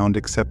around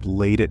except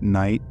late at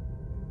night?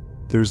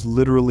 There's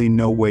literally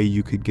no way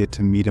you could get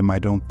to meet him." "I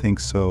don't think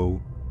so.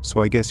 So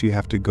I guess you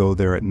have to go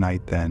there at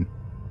night then."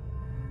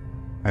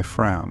 I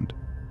frowned.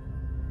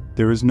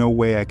 There is no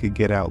way I could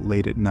get out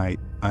late at night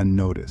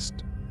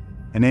unnoticed.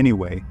 And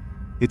anyway,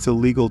 it's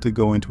illegal to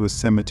go into a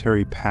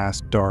cemetery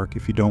past dark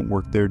if you don't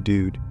work there,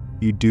 dude.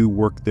 "You do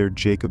work there,"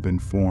 Jacob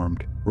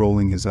informed,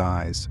 rolling his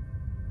eyes.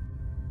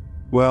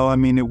 "Well, I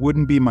mean, it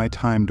wouldn't be my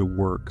time to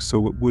work,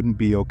 so it wouldn't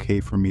be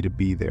okay for me to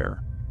be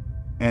there.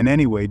 And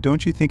anyway,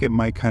 don't you think it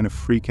might kind of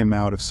freak him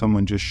out if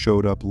someone just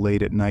showed up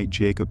late at night?"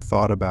 Jacob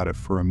thought about it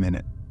for a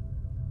minute.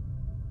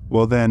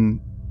 "Well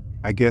then,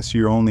 I guess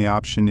your only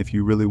option if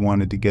you really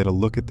wanted to get a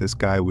look at this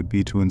guy would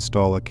be to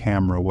install a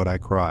camera," what I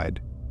cried.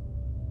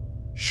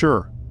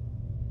 "Sure.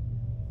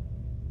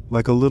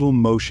 Like a little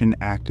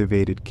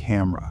motion-activated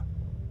camera.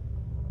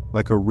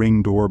 Like a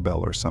Ring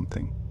doorbell or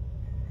something.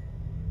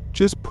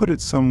 Just put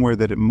it somewhere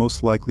that it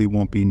most likely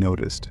won't be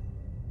noticed,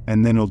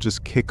 and then it'll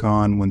just kick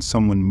on when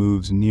someone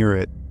moves near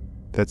it."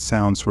 "That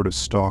sounds sort of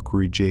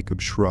stalkery,"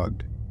 Jacob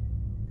shrugged.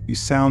 "You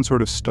sound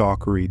sort of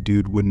stalkery,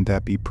 dude. Wouldn't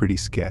that be pretty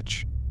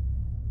sketch?"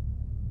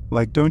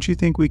 "Like, don't you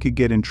think we could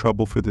get in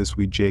trouble for this?"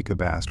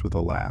 Jacob asked with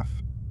a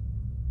laugh.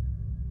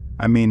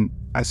 "I mean,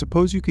 I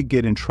suppose you could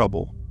get in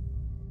trouble.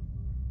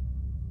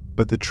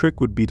 But the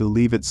trick would be to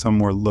leave it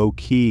somewhere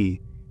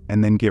low-key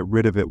and then get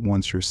rid of it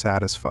once you're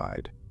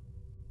satisfied.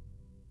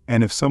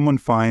 And if someone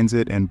finds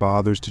it and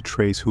bothers to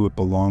trace who it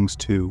belongs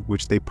to,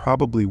 which they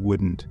probably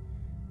wouldn't,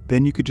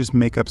 then you could just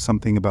make up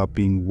something about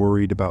being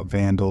worried about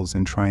vandals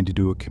and trying to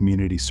do a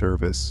community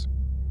service."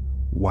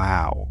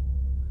 "Wow.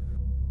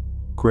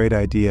 Great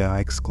idea," I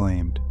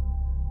exclaimed.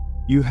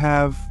 "You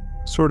have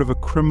sort of a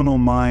criminal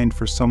mind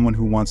for someone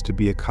who wants to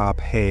be a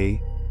cop.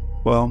 Hey,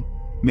 well,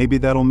 maybe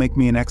that'll make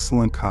me an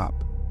excellent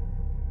cop."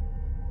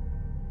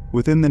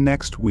 Within the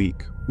next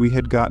week, we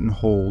had gotten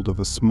hold of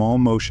a small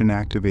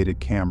motion-activated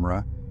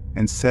camera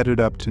and set it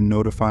up to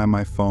notify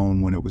my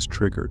phone when it was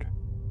triggered.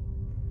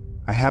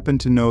 I happened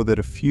to know that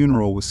a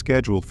funeral was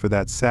scheduled for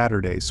that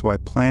Saturday, so I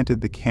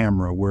planted the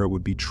camera where it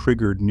would be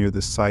triggered near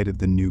the site of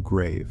the new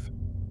grave.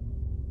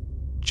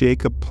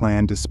 Jacob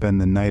planned to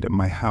spend the night at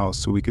my house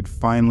so we could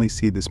finally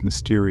see this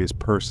mysterious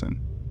person.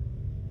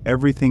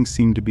 Everything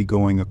seemed to be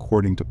going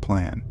according to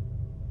plan.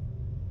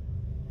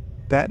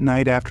 That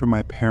night, after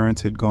my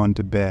parents had gone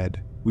to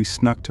bed, we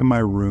snuck to my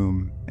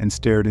room and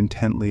stared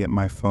intently at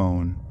my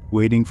phone,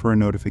 waiting for a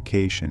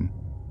notification.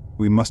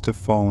 We must have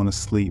fallen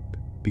asleep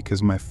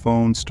because my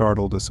phone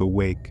startled us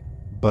awake,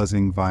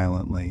 buzzing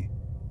violently.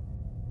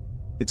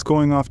 "It's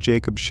going off,"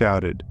 Jacob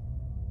shouted.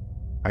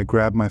 I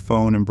grabbed my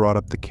phone and brought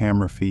up the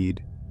camera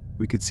feed.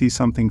 We could see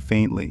something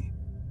faintly.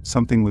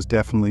 Something was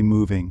definitely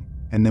moving,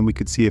 and then we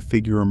could see a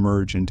figure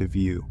emerge into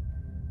view.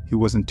 He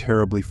wasn't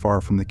terribly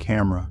far from the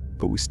camera,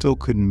 but we still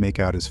couldn't make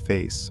out his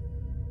face.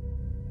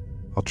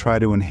 "I'll try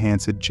to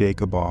enhance it,"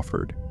 Jacob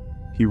offered.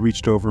 He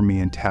reached over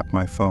me and tapped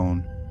my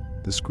phone.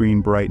 The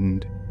screen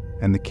brightened,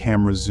 and the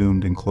camera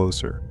zoomed in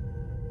closer.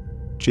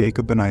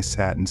 Jacob and I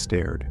sat and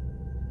stared.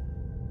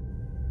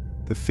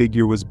 The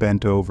figure was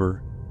bent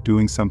over,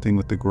 doing something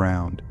with the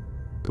ground.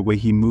 The way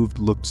he moved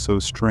looked so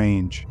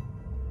strange.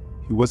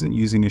 He wasn't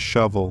using a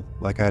shovel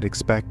like I'd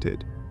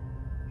expected.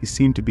 He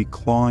seemed to be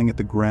clawing at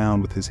the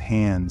ground with his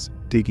hands,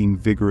 digging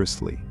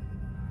vigorously.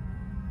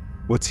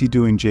 "What's he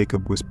doing?"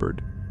 Jacob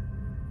whispered.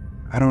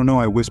 "I don't know,"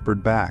 I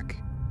whispered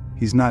back.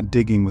 "He's not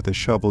digging with a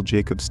shovel,"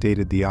 Jacob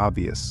stated the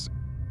obvious.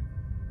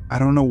 "I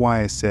don't know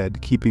why," I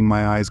said, keeping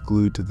my eyes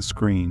glued to the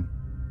screen.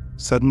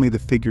 Suddenly the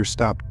figure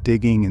stopped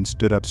digging and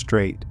stood up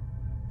straight,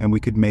 and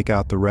we could make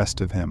out the rest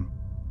of him.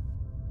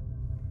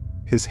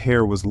 His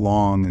hair was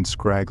long and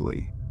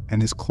scraggly,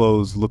 and his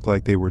clothes looked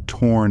like they were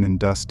torn and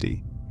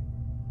dusty.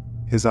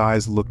 His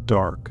eyes looked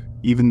dark,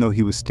 even though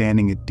he was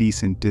standing a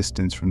decent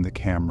distance from the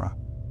camera.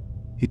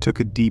 He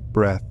took a deep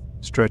breath,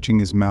 stretching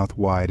his mouth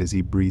wide as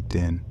he breathed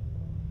in.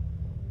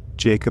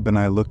 Jacob and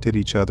I looked at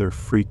each other,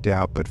 freaked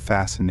out but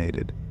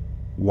fascinated.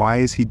 "Why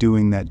is he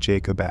doing that?"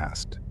 Jacob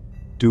asked.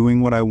 Doing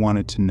what I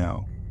wanted to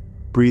know.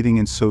 Breathing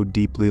in so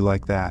deeply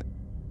like that.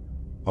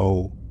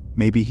 "Oh,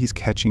 maybe he's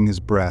catching his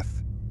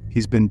breath.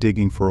 He's been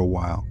digging for a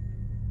while."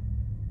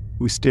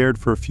 We stared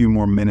for a few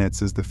more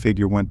minutes as the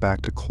figure went back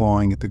to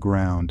clawing at the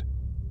ground.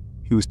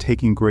 He was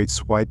taking great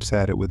swipes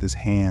at it with his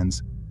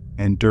hands,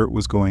 and dirt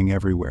was going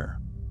everywhere.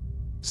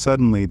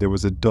 Suddenly, there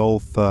was a dull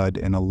thud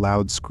and a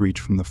loud screech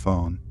from the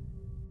phone.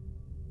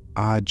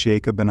 "Ah,"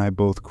 Jacob and I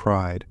both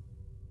cried.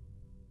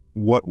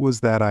 "What was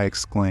that?" I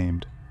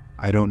exclaimed.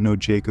 "I don't know,"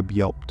 Jacob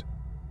yelped.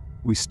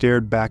 We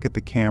stared back at the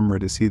camera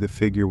to see the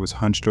figure was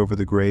hunched over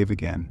the grave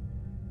again,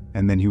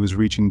 and then he was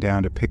reaching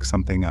down to pick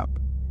something up.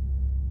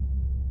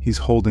 "He's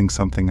holding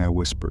something," I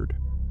whispered.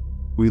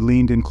 We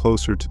leaned in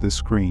closer to the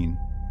screen.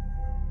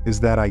 "Is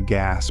that?" I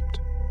gasped,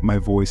 my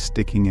voice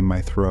sticking in my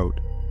throat.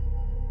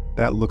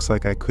 That looks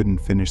like I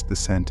couldn't finish the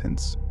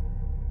sentence.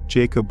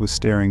 Jacob was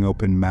staring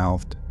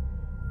open-mouthed.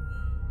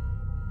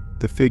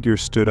 The figure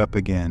stood up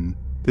again,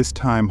 this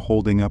time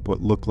holding up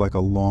what looked like a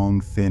long,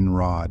 thin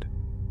rod.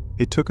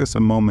 It took us a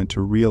moment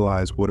to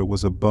realize what it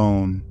was: a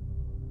bone.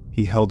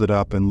 He held it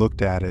up and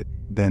looked at it,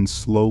 then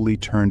slowly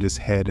turned his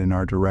head in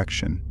our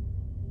direction.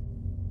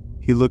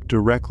 He looked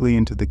directly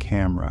into the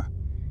camera,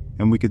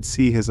 and we could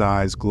see his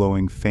eyes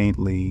glowing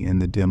faintly in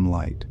the dim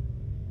light.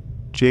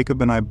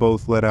 Jacob and I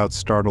both let out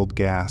startled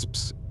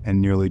gasps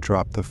and nearly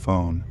dropped the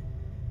phone.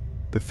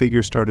 The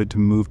figure started to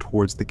move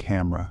towards the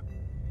camera,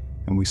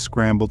 and we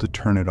scrambled to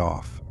turn it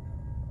off.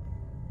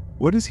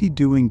 "What is he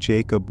doing?"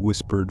 Jacob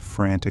whispered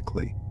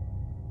frantically.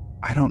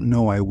 "I don't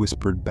know," I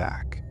whispered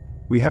back.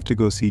 "We have to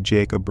go see,"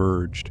 Jacob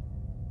urged.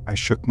 I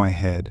shook my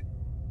head.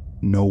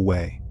 "No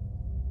way.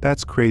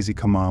 That's crazy.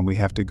 Come on, we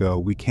have to go.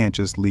 We can't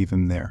just leave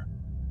him there."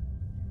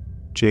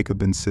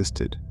 Jacob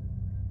insisted.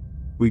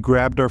 We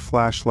grabbed our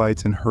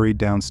flashlights and hurried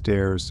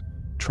downstairs,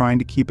 trying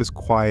to keep as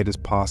quiet as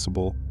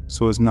possible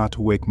so as not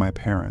to wake my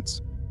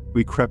parents.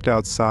 We crept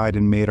outside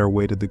and made our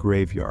way to the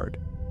graveyard.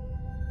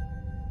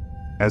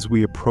 As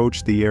we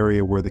approached the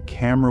area where the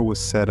camera was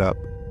set up,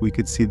 we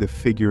could see the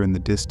figure in the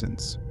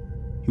distance.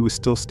 He was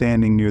still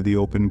standing near the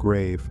open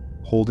grave,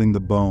 holding the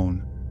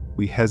bone.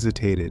 We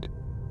hesitated,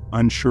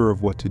 unsure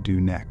of what to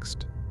do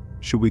next.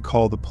 "Should we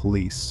call the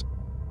police?"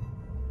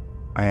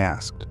 I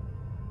asked.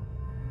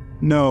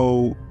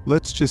 "No,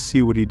 let's just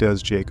see what he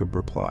does," Jacob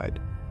replied.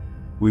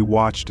 We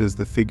watched as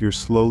the figure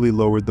slowly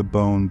lowered the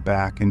bone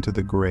back into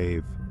the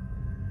grave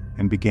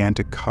and began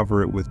to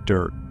cover it with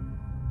dirt.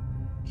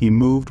 He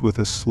moved with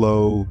a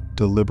slow,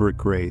 deliberate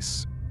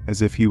grace,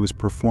 as if he was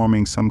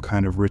performing some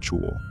kind of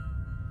ritual.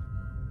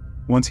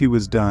 Once he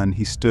was done,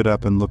 he stood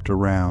up and looked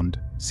around,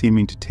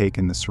 seeming to take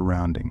in the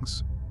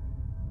surroundings.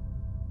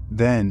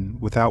 Then,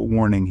 without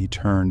warning, he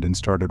turned and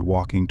started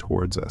walking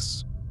towards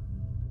us.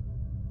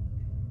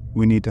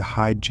 "We need to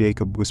hide,"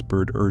 Jacob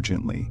whispered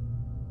urgently.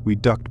 We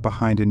ducked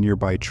behind a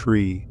nearby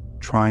tree,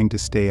 trying to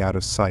stay out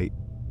of sight.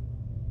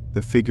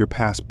 The figure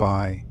passed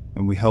by,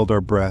 and we held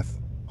our breath,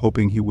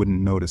 hoping he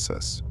wouldn't notice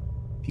us.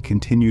 He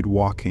continued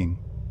walking,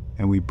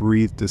 and we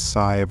breathed a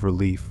sigh of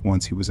relief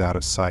once he was out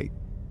of sight.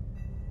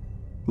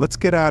 "Let's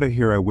get out of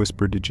here," I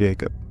whispered to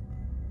Jacob.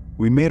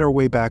 We made our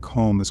way back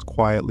home as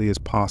quietly as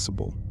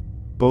possible,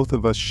 both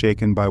of us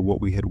shaken by what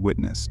we had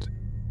witnessed.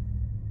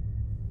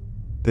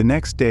 The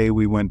next day,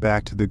 we went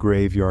back to the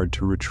graveyard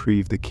to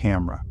retrieve the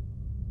camera.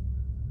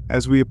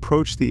 As we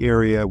approached the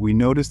area, we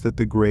noticed that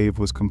the grave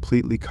was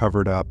completely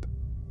covered up,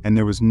 and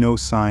there was no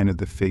sign of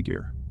the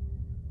figure.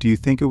 "Do you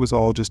think it was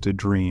all just a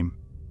dream?"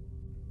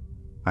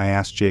 I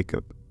asked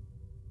Jacob.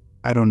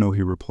 "I don't know,"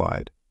 he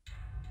replied.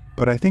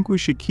 "But I think we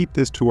should keep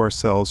this to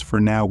ourselves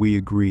for now," we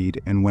agreed,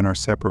 and went our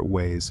separate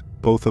ways,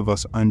 both of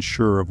us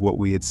unsure of what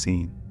we had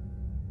seen.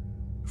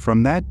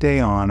 From that day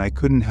on, I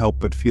couldn't help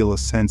but feel a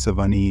sense of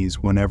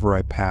unease whenever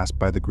I passed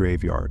by the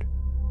graveyard.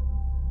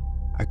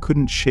 I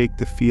couldn't shake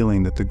the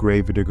feeling that the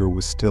gravedigger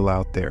was still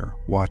out there,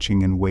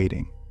 watching and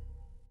waiting.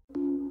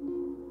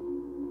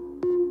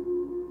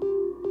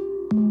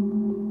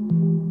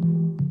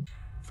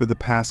 For the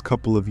past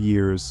couple of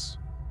years,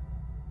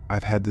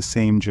 I've had the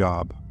same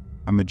job.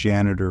 I'm a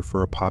janitor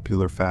for a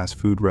popular fast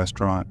food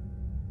restaurant.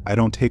 I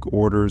don't take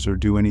orders or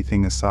do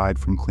anything aside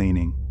from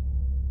cleaning.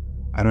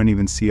 I don't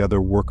even see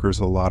other workers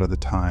a lot of the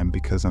time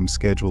because I'm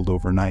scheduled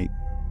overnight.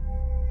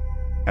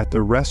 At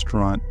the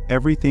restaurant,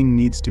 everything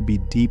needs to be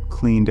deep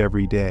cleaned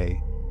every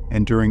day,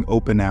 and during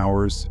open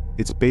hours,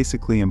 it's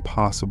basically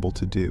impossible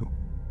to do.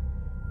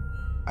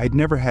 I'd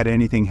never had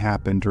anything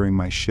happen during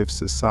my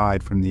shifts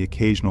aside from the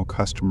occasional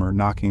customer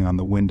knocking on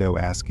the window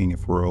asking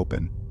if we're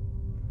open.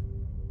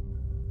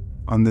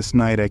 On this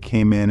night, I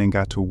came in and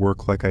got to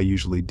work like I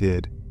usually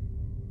did.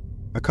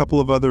 A couple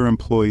of other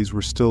employees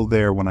were still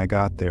there when I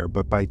got there,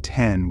 but by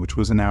 10, which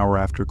was an hour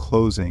after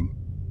closing,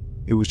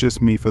 it was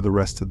just me for the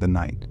rest of the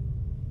night.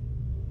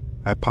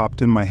 I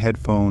popped in my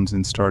headphones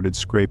and started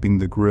scraping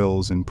the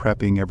grills and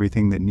prepping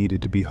everything that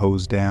needed to be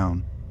hosed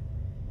down.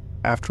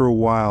 After a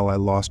while, I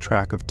lost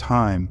track of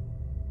time,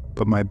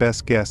 but my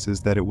best guess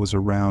is that it was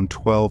around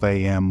 12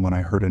 a.m. when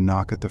I heard a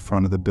knock at the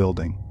front of the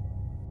building.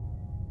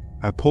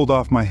 I pulled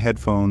off my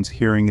headphones,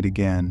 hearing it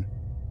again.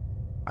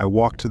 I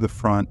walked to the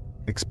front,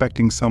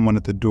 expecting someone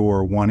at the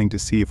door, wanting to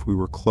see if we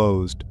were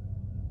closed,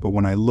 but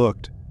when I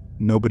looked,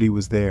 nobody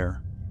was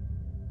there.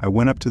 I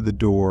went up to the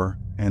door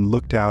and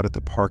looked out at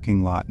the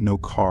parking lot, no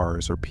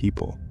cars or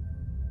people.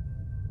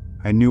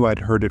 I knew I'd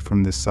heard it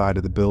from this side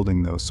of the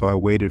building though, so I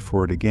waited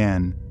for it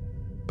again,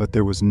 but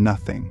there was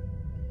nothing.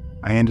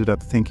 I ended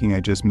up thinking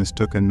I just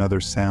mistook another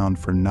sound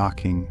for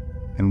knocking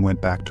and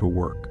went back to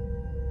work.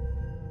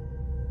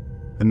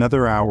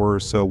 Another hour or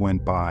so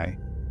went by,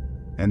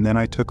 and then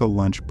I took a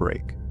lunch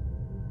break.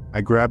 I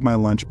grabbed my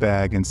lunch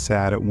bag and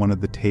sat at one of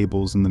the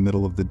tables in the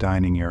middle of the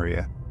dining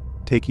area,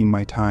 taking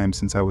my time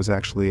since I was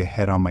actually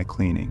ahead on my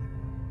cleaning.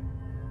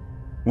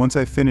 Once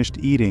I finished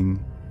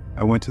eating,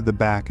 I went to the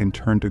back and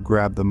turned to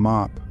grab the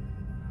mop,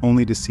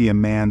 only to see a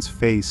man's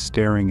face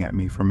staring at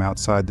me from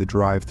outside the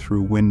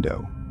drive-through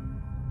window.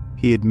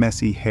 He had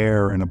messy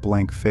hair and a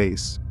blank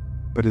face,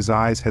 but his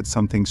eyes had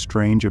something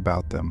strange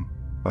about them,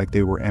 like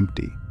they were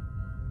empty.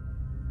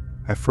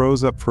 I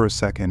froze up for a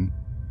second,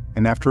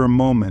 and after a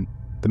moment,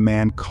 the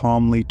man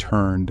calmly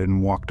turned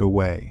and walked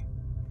away.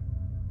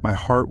 My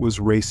heart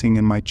was racing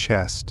in my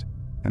chest,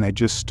 and I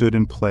just stood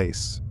in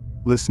place,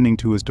 listening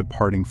to his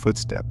departing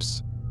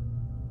footsteps.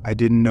 I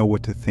didn't know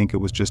what to think. It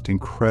was just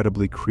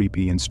incredibly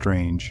creepy and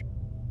strange.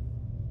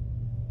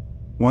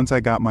 Once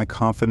I got my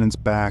confidence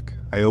back,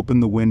 I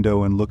opened the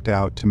window and looked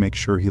out to make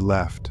sure he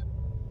left.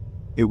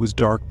 It was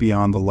dark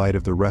beyond the light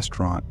of the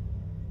restaurant,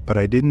 but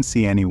I didn't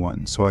see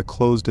anyone, so I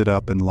closed it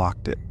up and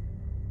locked it.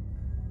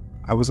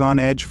 I was on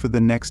edge for the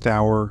next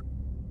hour,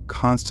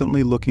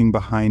 constantly looking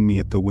behind me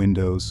at the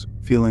windows,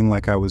 feeling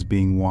like I was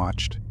being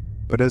watched.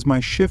 But as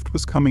my shift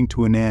was coming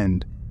to an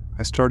end,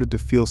 I started to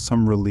feel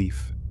some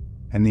relief,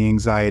 and the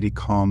anxiety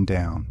calmed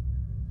down.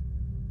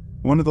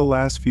 One of the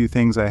last few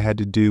things I had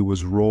to do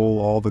was roll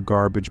all the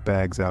garbage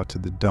bags out to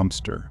the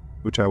dumpster,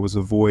 which I was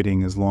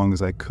avoiding as long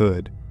as I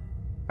could.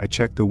 I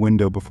checked the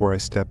window before I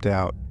stepped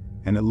out,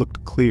 and it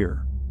looked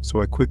clear,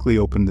 so I quickly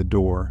opened the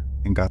door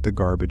and got the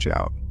garbage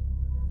out.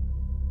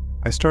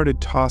 I started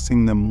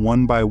tossing them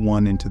one by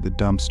one into the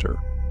dumpster,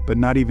 but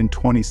not even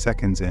 20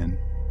 seconds in,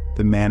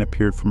 the man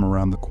appeared from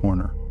around the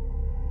corner.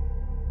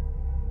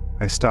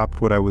 I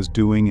stopped what I was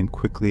doing and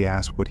quickly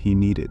asked what he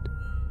needed.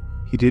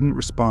 He didn't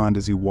respond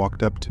as he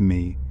walked up to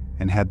me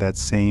and had that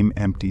same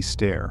empty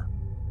stare.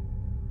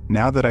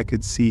 Now that I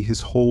could see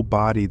his whole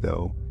body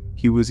though,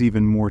 he was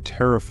even more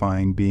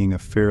terrifying, being a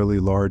fairly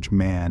large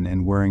man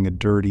and wearing a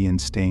dirty and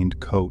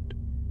stained coat.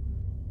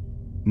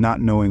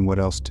 Not knowing what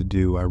else to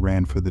do, I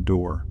ran for the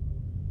door.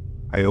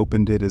 I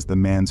opened it as the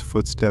man's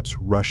footsteps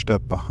rushed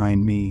up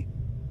behind me,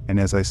 and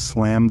as I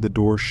slammed the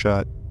door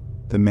shut,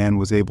 the man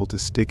was able to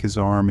stick his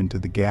arm into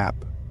the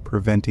gap,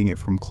 preventing it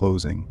from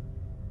closing.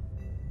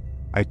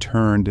 I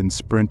turned and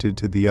sprinted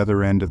to the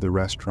other end of the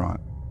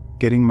restaurant,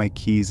 getting my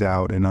keys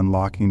out and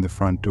unlocking the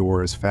front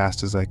door as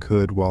fast as I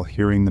could while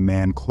hearing the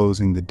man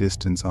closing the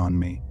distance on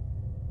me.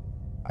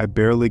 I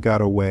barely got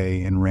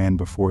away and ran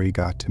before he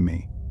got to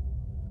me.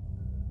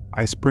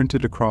 I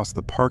sprinted across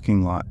the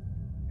parking lot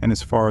and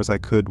as far as I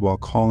could while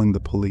calling the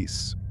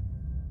police.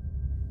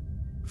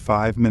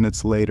 5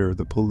 minutes later,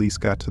 the police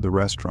got to the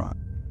restaurant.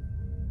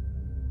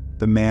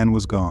 The man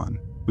was gone.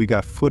 We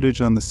got footage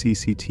on the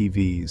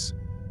CCTVs,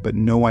 but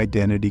no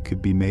identity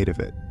could be made of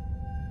it.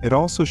 It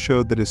also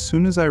showed that as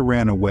soon as I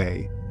ran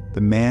away,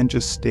 the man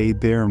just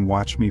stayed there and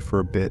watched me for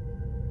a bit,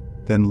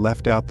 then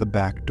left out the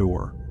back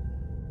door.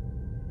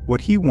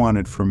 What he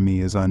wanted from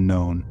me is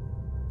unknown,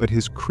 but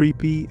his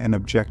creepy and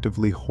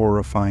objectively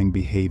horrifying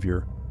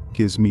behavior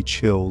gives me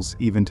chills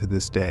even to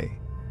this day.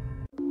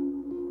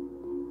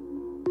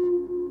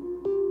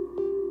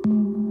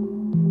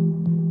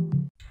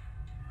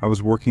 I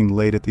was working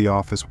late at the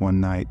office one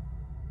night.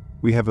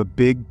 We have a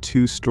big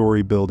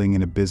 2-story building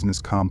in a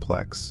business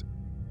complex,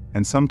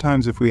 and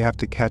sometimes if we have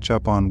to catch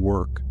up on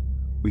work,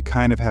 we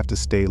kind of have to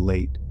stay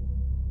late.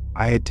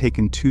 I had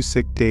taken 2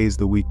 sick days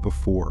the week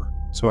before,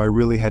 so I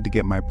really had to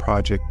get my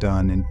project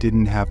done and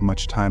didn't have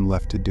much time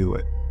left to do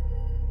it.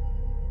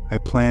 I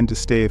planned to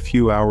stay a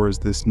few hours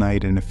this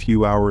night and a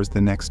few hours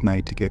the next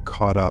night to get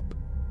caught up,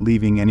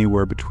 leaving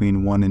anywhere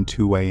between 1 and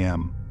 2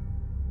 a.m.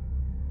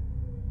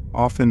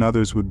 Often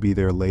others would be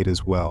there late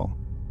as well,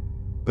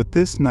 but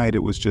this night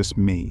it was just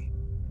me.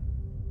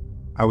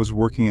 I was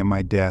working at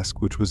my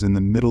desk, which was in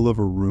the middle of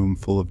a room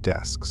full of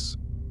desks.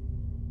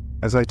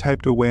 As I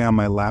typed away on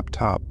my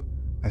laptop,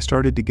 I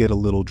started to get a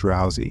little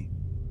drowsy.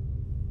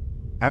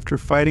 After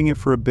fighting it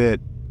for a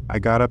bit, I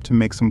got up to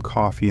make some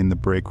coffee in the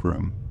break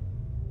room.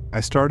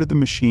 I started the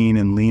machine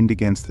and leaned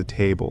against the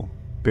table,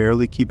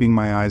 barely keeping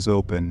my eyes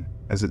open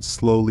as it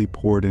slowly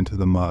poured into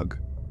the mug.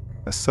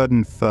 A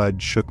sudden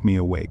thud shook me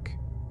awake.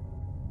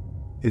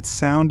 It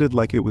sounded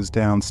like it was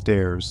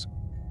downstairs,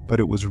 but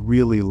it was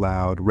really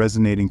loud,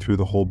 resonating through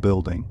the whole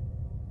building.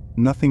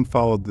 Nothing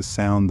followed the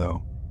sound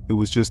though, it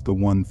was just the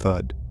one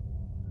thud.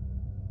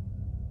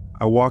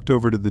 I walked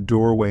over to the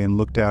doorway and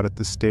looked out at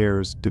the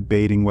stairs,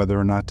 debating whether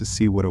or not to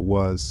see what it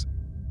was.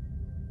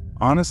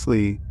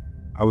 Honestly,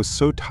 I was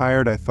so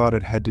tired I thought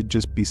it had to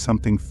just be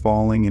something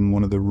falling in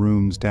one of the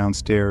rooms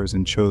downstairs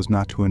and chose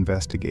not to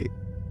investigate.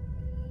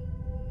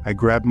 I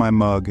grabbed my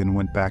mug and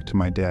went back to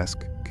my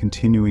desk,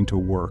 continuing to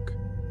work.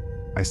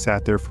 I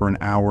sat there for an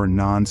hour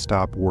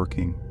non-stop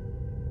working,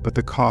 but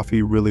the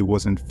coffee really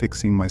wasn't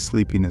fixing my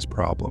sleepiness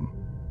problem.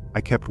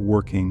 I kept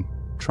working,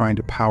 trying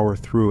to power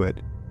through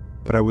it,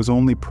 but I was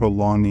only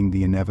prolonging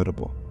the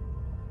inevitable.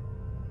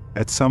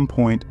 At some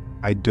point,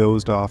 I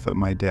dozed off at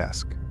my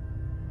desk.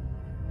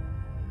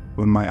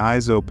 When my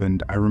eyes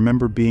opened, I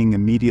remember being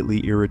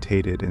immediately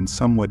irritated and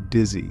somewhat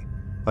dizzy,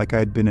 like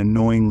I'd been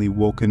annoyingly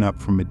woken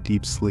up from a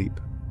deep sleep.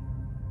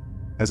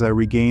 As I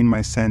regained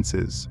my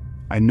senses,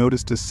 I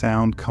noticed a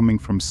sound coming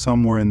from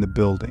somewhere in the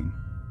building.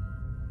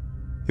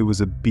 It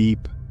was a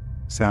beep,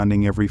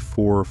 sounding every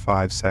 4 or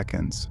 5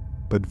 seconds,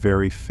 but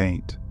very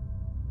faint.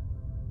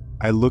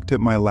 I looked at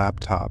my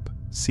laptop.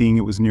 Seeing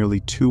it was nearly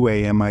 2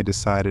 a.m., I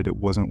decided it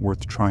wasn't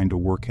worth trying to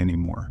work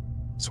anymore.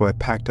 So I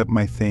packed up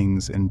my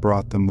things and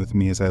brought them with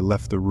me as I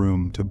left the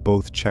room to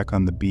both check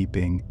on the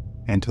beeping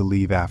and to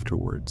leave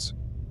afterwards.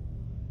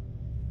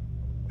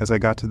 As I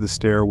got to the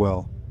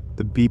stairwell,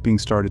 the beeping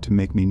started to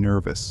make me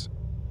nervous.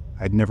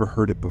 I'd never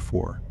heard it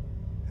before,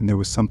 and there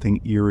was something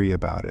eerie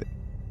about it.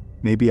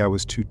 Maybe I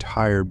was too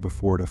tired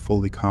before to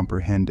fully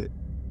comprehend it.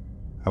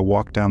 I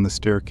walked down the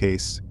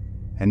staircase,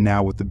 and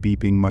now with the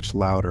beeping much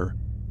louder,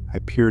 I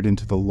peered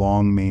into the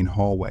long main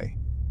hallway.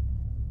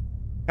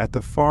 At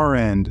the far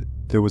end,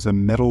 there was a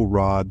metal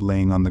rod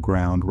laying on the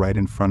ground right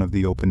in front of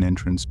the open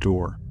entrance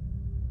door.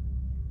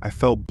 I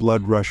felt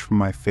blood rush from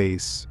my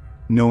face,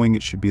 knowing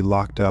it should be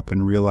locked up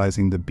and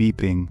realizing the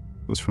beeping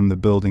was from the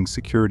building's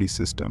security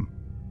system.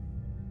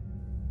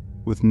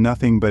 With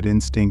nothing but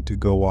instinct to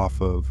go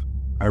off of,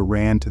 I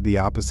ran to the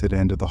opposite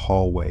end of the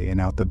hallway and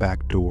out the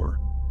back door,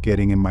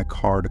 getting in my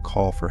car to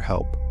call for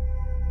help.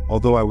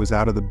 Although I was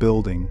out of the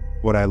building,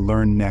 what I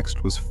learned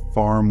next was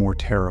far more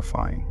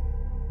terrifying.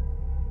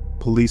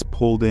 Police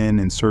pulled in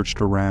and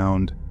searched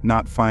around,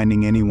 not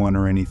finding anyone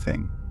or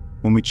anything.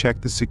 When we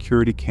checked the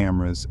security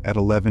cameras at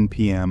 11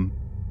 p.m.,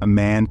 a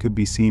man could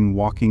be seen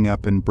walking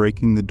up and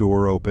breaking the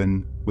door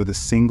open with a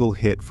single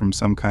hit from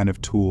some kind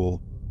of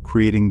tool,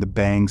 creating the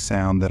bang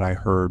sound that I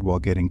heard while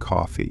getting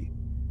coffee.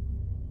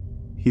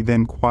 He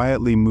then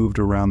quietly moved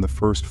around the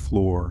first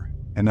floor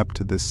and up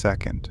to the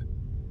second,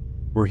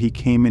 where he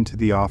came into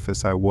the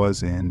office I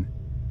was in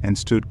and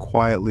stood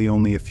quietly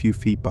only a few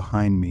feet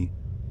behind me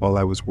while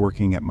I was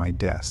working at my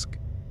desk.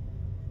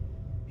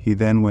 He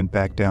then went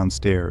back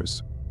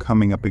downstairs,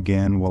 coming up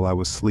again while I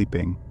was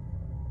sleeping,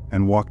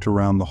 and walked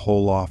around the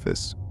whole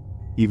office,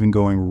 even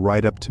going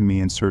right up to me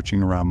and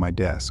searching around my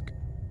desk.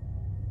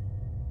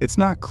 It's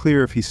not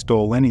clear if he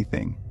stole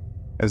anything,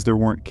 as there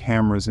weren't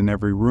cameras in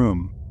every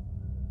room,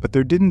 but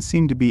there didn't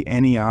seem to be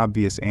any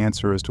obvious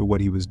answer as to what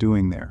he was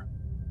doing there.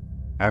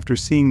 After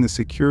seeing the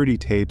security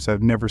tapes,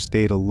 I've never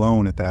stayed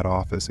alone at that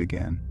office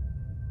again.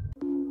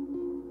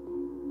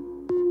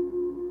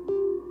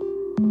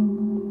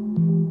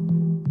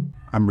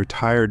 I'm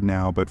retired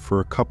now, but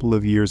for a couple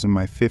of years in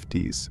my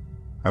 50s,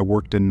 I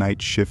worked a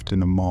night shift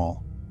in a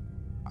mall.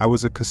 I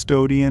was a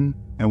custodian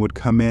and would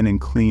come in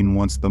and clean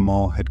once the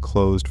mall had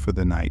closed for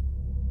the night.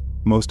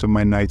 Most of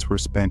my nights were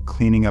spent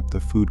cleaning up the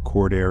food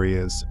court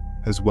areas,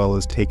 as well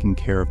as taking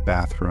care of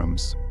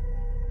bathrooms.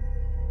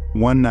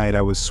 One night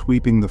I was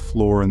sweeping the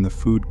floor in the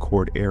food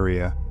court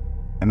area,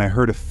 and I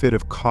heard a fit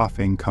of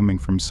coughing coming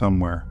from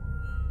somewhere.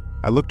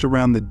 I looked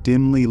around the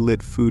dimly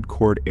lit food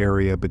court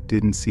area but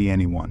didn't see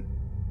anyone.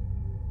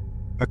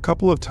 A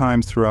couple of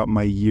times throughout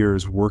my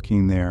years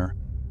working there,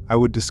 I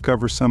would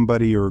discover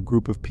somebody or a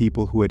group of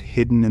people who had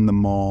hidden in the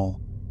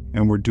mall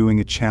and were doing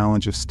a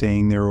challenge of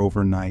staying there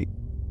overnight.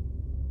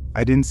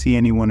 I didn't see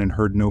anyone and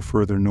heard no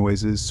further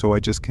noises, so I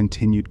just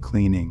continued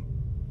cleaning.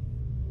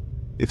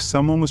 If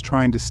someone was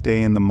trying to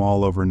stay in the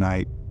mall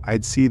overnight,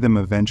 I'd see them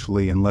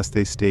eventually unless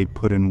they stayed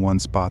put in one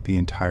spot the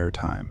entire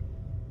time.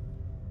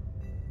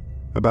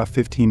 About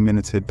 15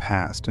 minutes had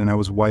passed and I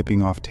was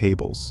wiping off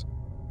tables.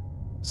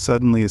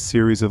 Suddenly, a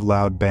series of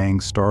loud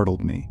bangs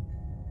startled me.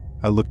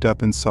 I looked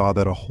up and saw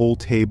that a whole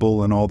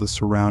table and all the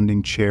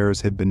surrounding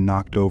chairs had been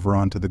knocked over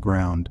onto the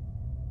ground.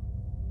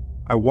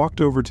 I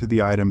walked over to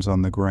the items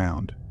on the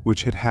ground,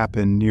 which had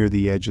happened near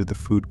the edge of the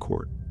food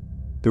court.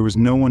 There was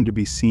no one to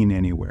be seen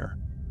anywhere.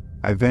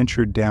 I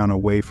ventured down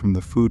away from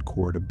the food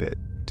court a bit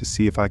to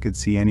see if I could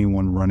see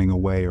anyone running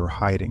away or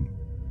hiding.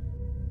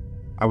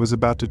 I was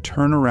about to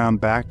turn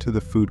around back to the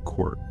food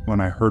court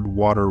when I heard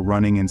water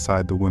running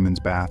inside the women's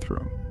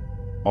bathroom.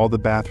 All the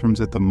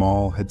bathrooms at the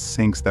mall had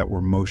sinks that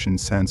were motion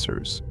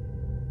sensors.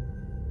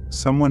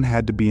 Someone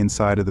had to be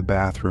inside of the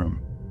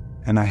bathroom,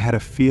 and I had a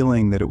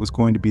feeling that it was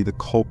going to be the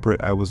culprit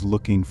I was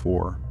looking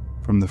for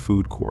from the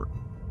food court.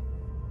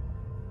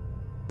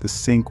 The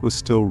sink was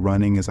still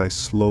running as I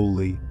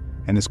slowly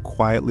and as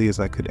quietly as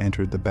I could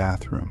entered the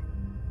bathroom.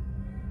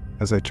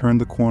 As I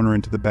turned the corner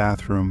into the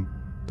bathroom,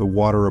 the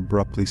water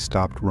abruptly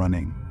stopped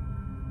running.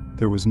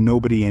 There was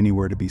nobody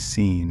anywhere to be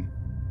seen.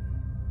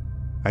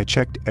 I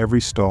checked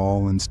every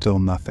stall and still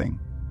nothing.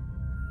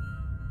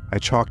 I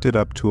chalked it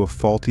up to a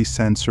faulty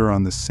sensor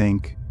on the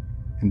sink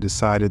and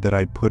decided that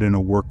I'd put in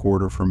a work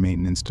order for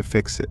maintenance to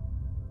fix it.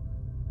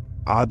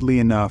 Oddly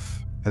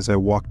enough, as I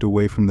walked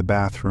away from the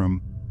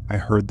bathroom, I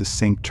heard the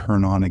sink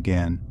turn on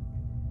again.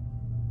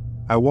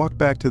 I walked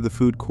back to the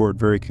food court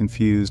very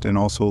confused and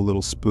also a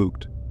little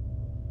spooked.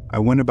 I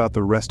went about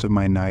the rest of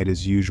my night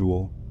as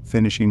usual,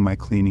 finishing my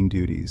cleaning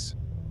duties.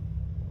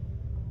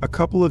 A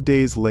couple of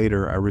days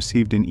later, I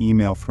received an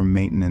email from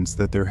maintenance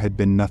that there had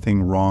been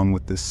nothing wrong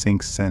with the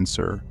sink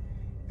sensor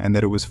and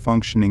that it was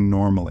functioning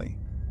normally.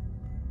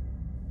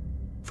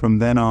 From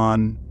then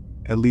on,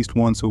 at least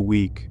once a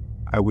week,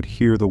 I would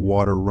hear the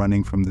water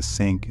running from the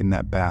sink in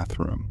that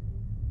bathroom.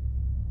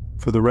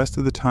 For the rest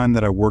of the time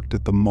that I worked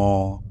at the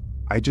mall,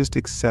 I just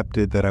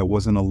accepted that I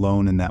wasn't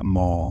alone in that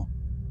mall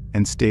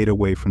and stayed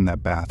away from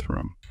that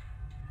bathroom.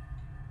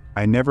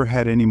 I never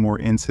had any more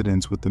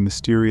incidents with the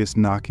mysterious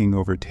knocking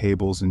over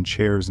tables and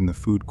chairs in the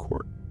food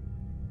court.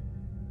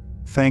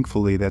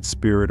 Thankfully, that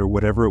spirit or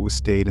whatever it was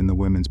stayed in the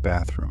women's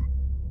bathroom.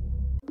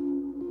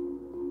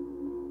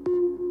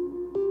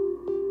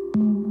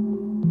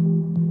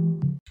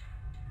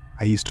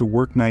 I used to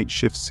work night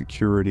shift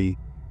security,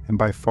 and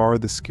by far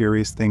the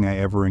scariest thing I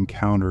ever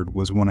encountered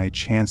was when I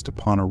chanced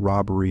upon a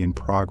robbery in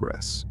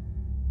progress.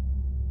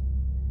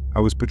 I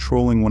was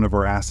patrolling one of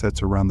our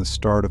assets around the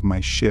start of my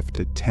shift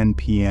at 10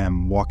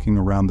 p.m., walking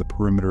around the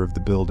perimeter of the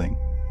building.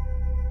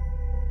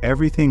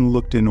 Everything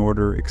looked in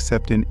order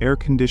except an air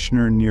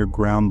conditioner near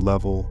ground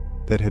level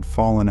that had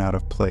fallen out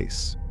of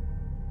place.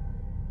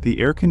 The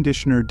air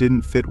conditioner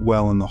didn't fit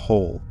well in the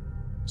hole,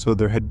 so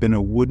there had been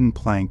a wooden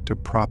plank to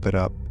prop it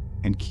up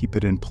and keep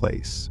it in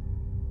place.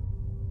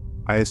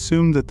 I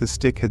assumed that the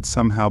stick had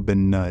somehow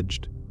been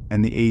nudged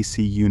and the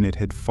AC unit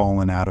had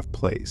fallen out of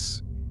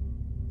place.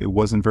 It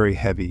wasn't very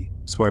heavy,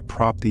 so I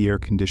propped the air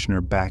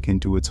conditioner back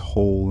into its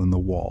hole in the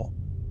wall,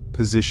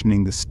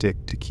 positioning the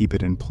stick to keep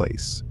it in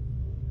place.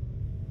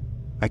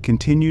 I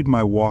continued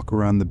my walk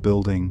around the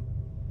building,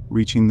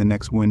 reaching the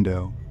next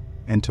window,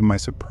 and to my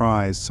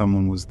surprise,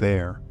 someone was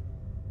there.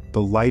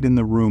 The light in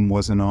the room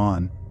wasn't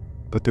on,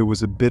 but there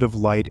was a bit of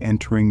light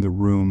entering the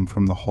room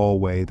from the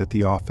hallway that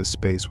the office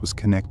space was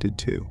connected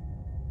to.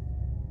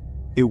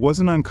 It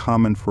wasn't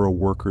uncommon for a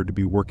worker to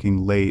be working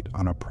late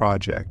on a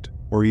project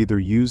or either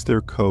use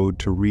their code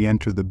to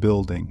re-enter the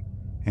building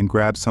and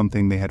grab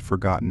something they had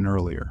forgotten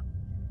earlier.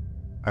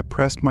 I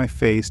pressed my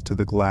face to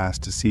the glass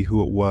to see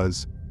who it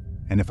was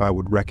and if I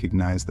would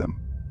recognize them.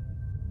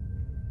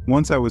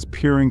 Once I was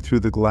peering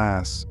through the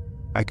glass,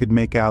 I could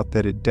make out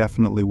that it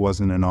definitely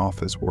wasn't an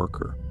office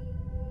worker.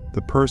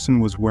 The person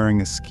was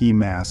wearing a ski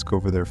mask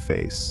over their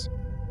face.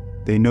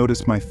 They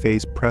noticed my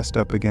face pressed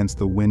up against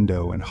the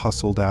window and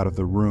hustled out of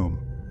the room.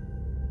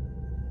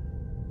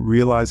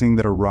 Realizing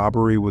that a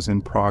robbery was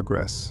in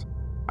progress,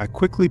 I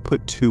quickly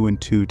put two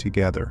and two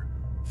together,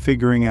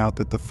 figuring out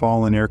that the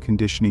fallen air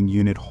conditioning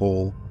unit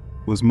hole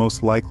was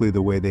most likely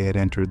the way they had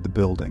entered the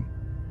building.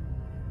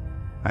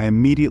 I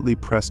immediately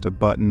pressed a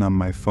button on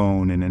my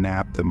phone in an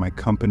app that my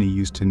company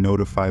used to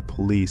notify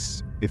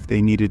police if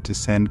they needed to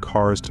send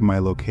cars to my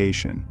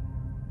location.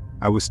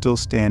 I was still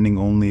standing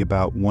only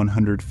about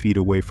 100 feet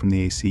away from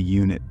the AC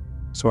unit,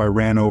 so I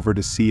ran over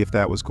to see if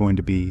that was going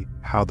to be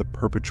how the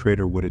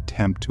perpetrator would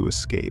attempt to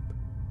escape.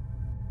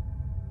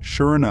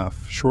 Sure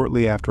enough,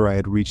 shortly after I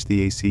had reached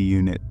the AC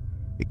unit,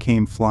 It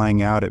came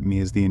flying out at me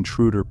as the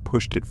intruder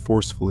pushed it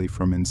forcefully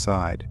from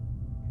inside.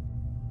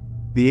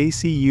 The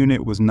AC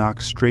unit was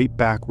knocked straight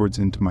backwards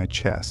into my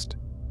chest,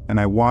 and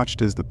I watched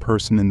as the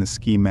person in the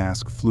ski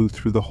mask flew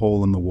through the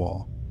hole in the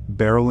wall,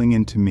 barreling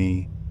into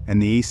me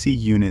and the AC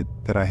unit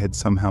that I had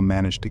somehow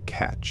managed to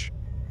catch.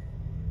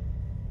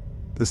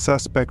 The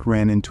suspect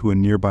ran into a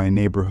nearby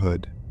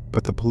neighborhood,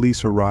 but the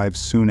police arrived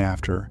soon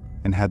after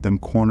and had them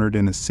cornered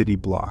in a city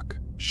block,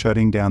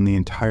 shutting down the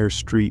entire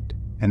street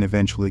and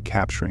eventually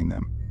capturing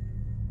them.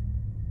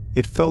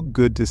 It felt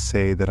good to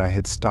say that I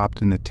had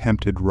stopped an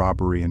attempted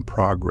robbery in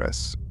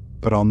progress,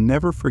 but I'll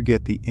never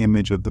forget the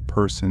image of the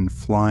person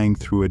flying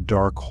through a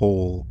dark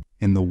hole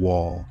in the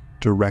wall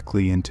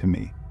directly into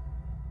me.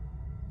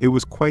 It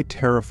was quite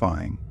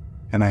terrifying,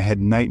 and I had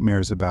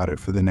nightmares about it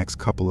for the next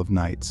couple of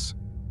nights.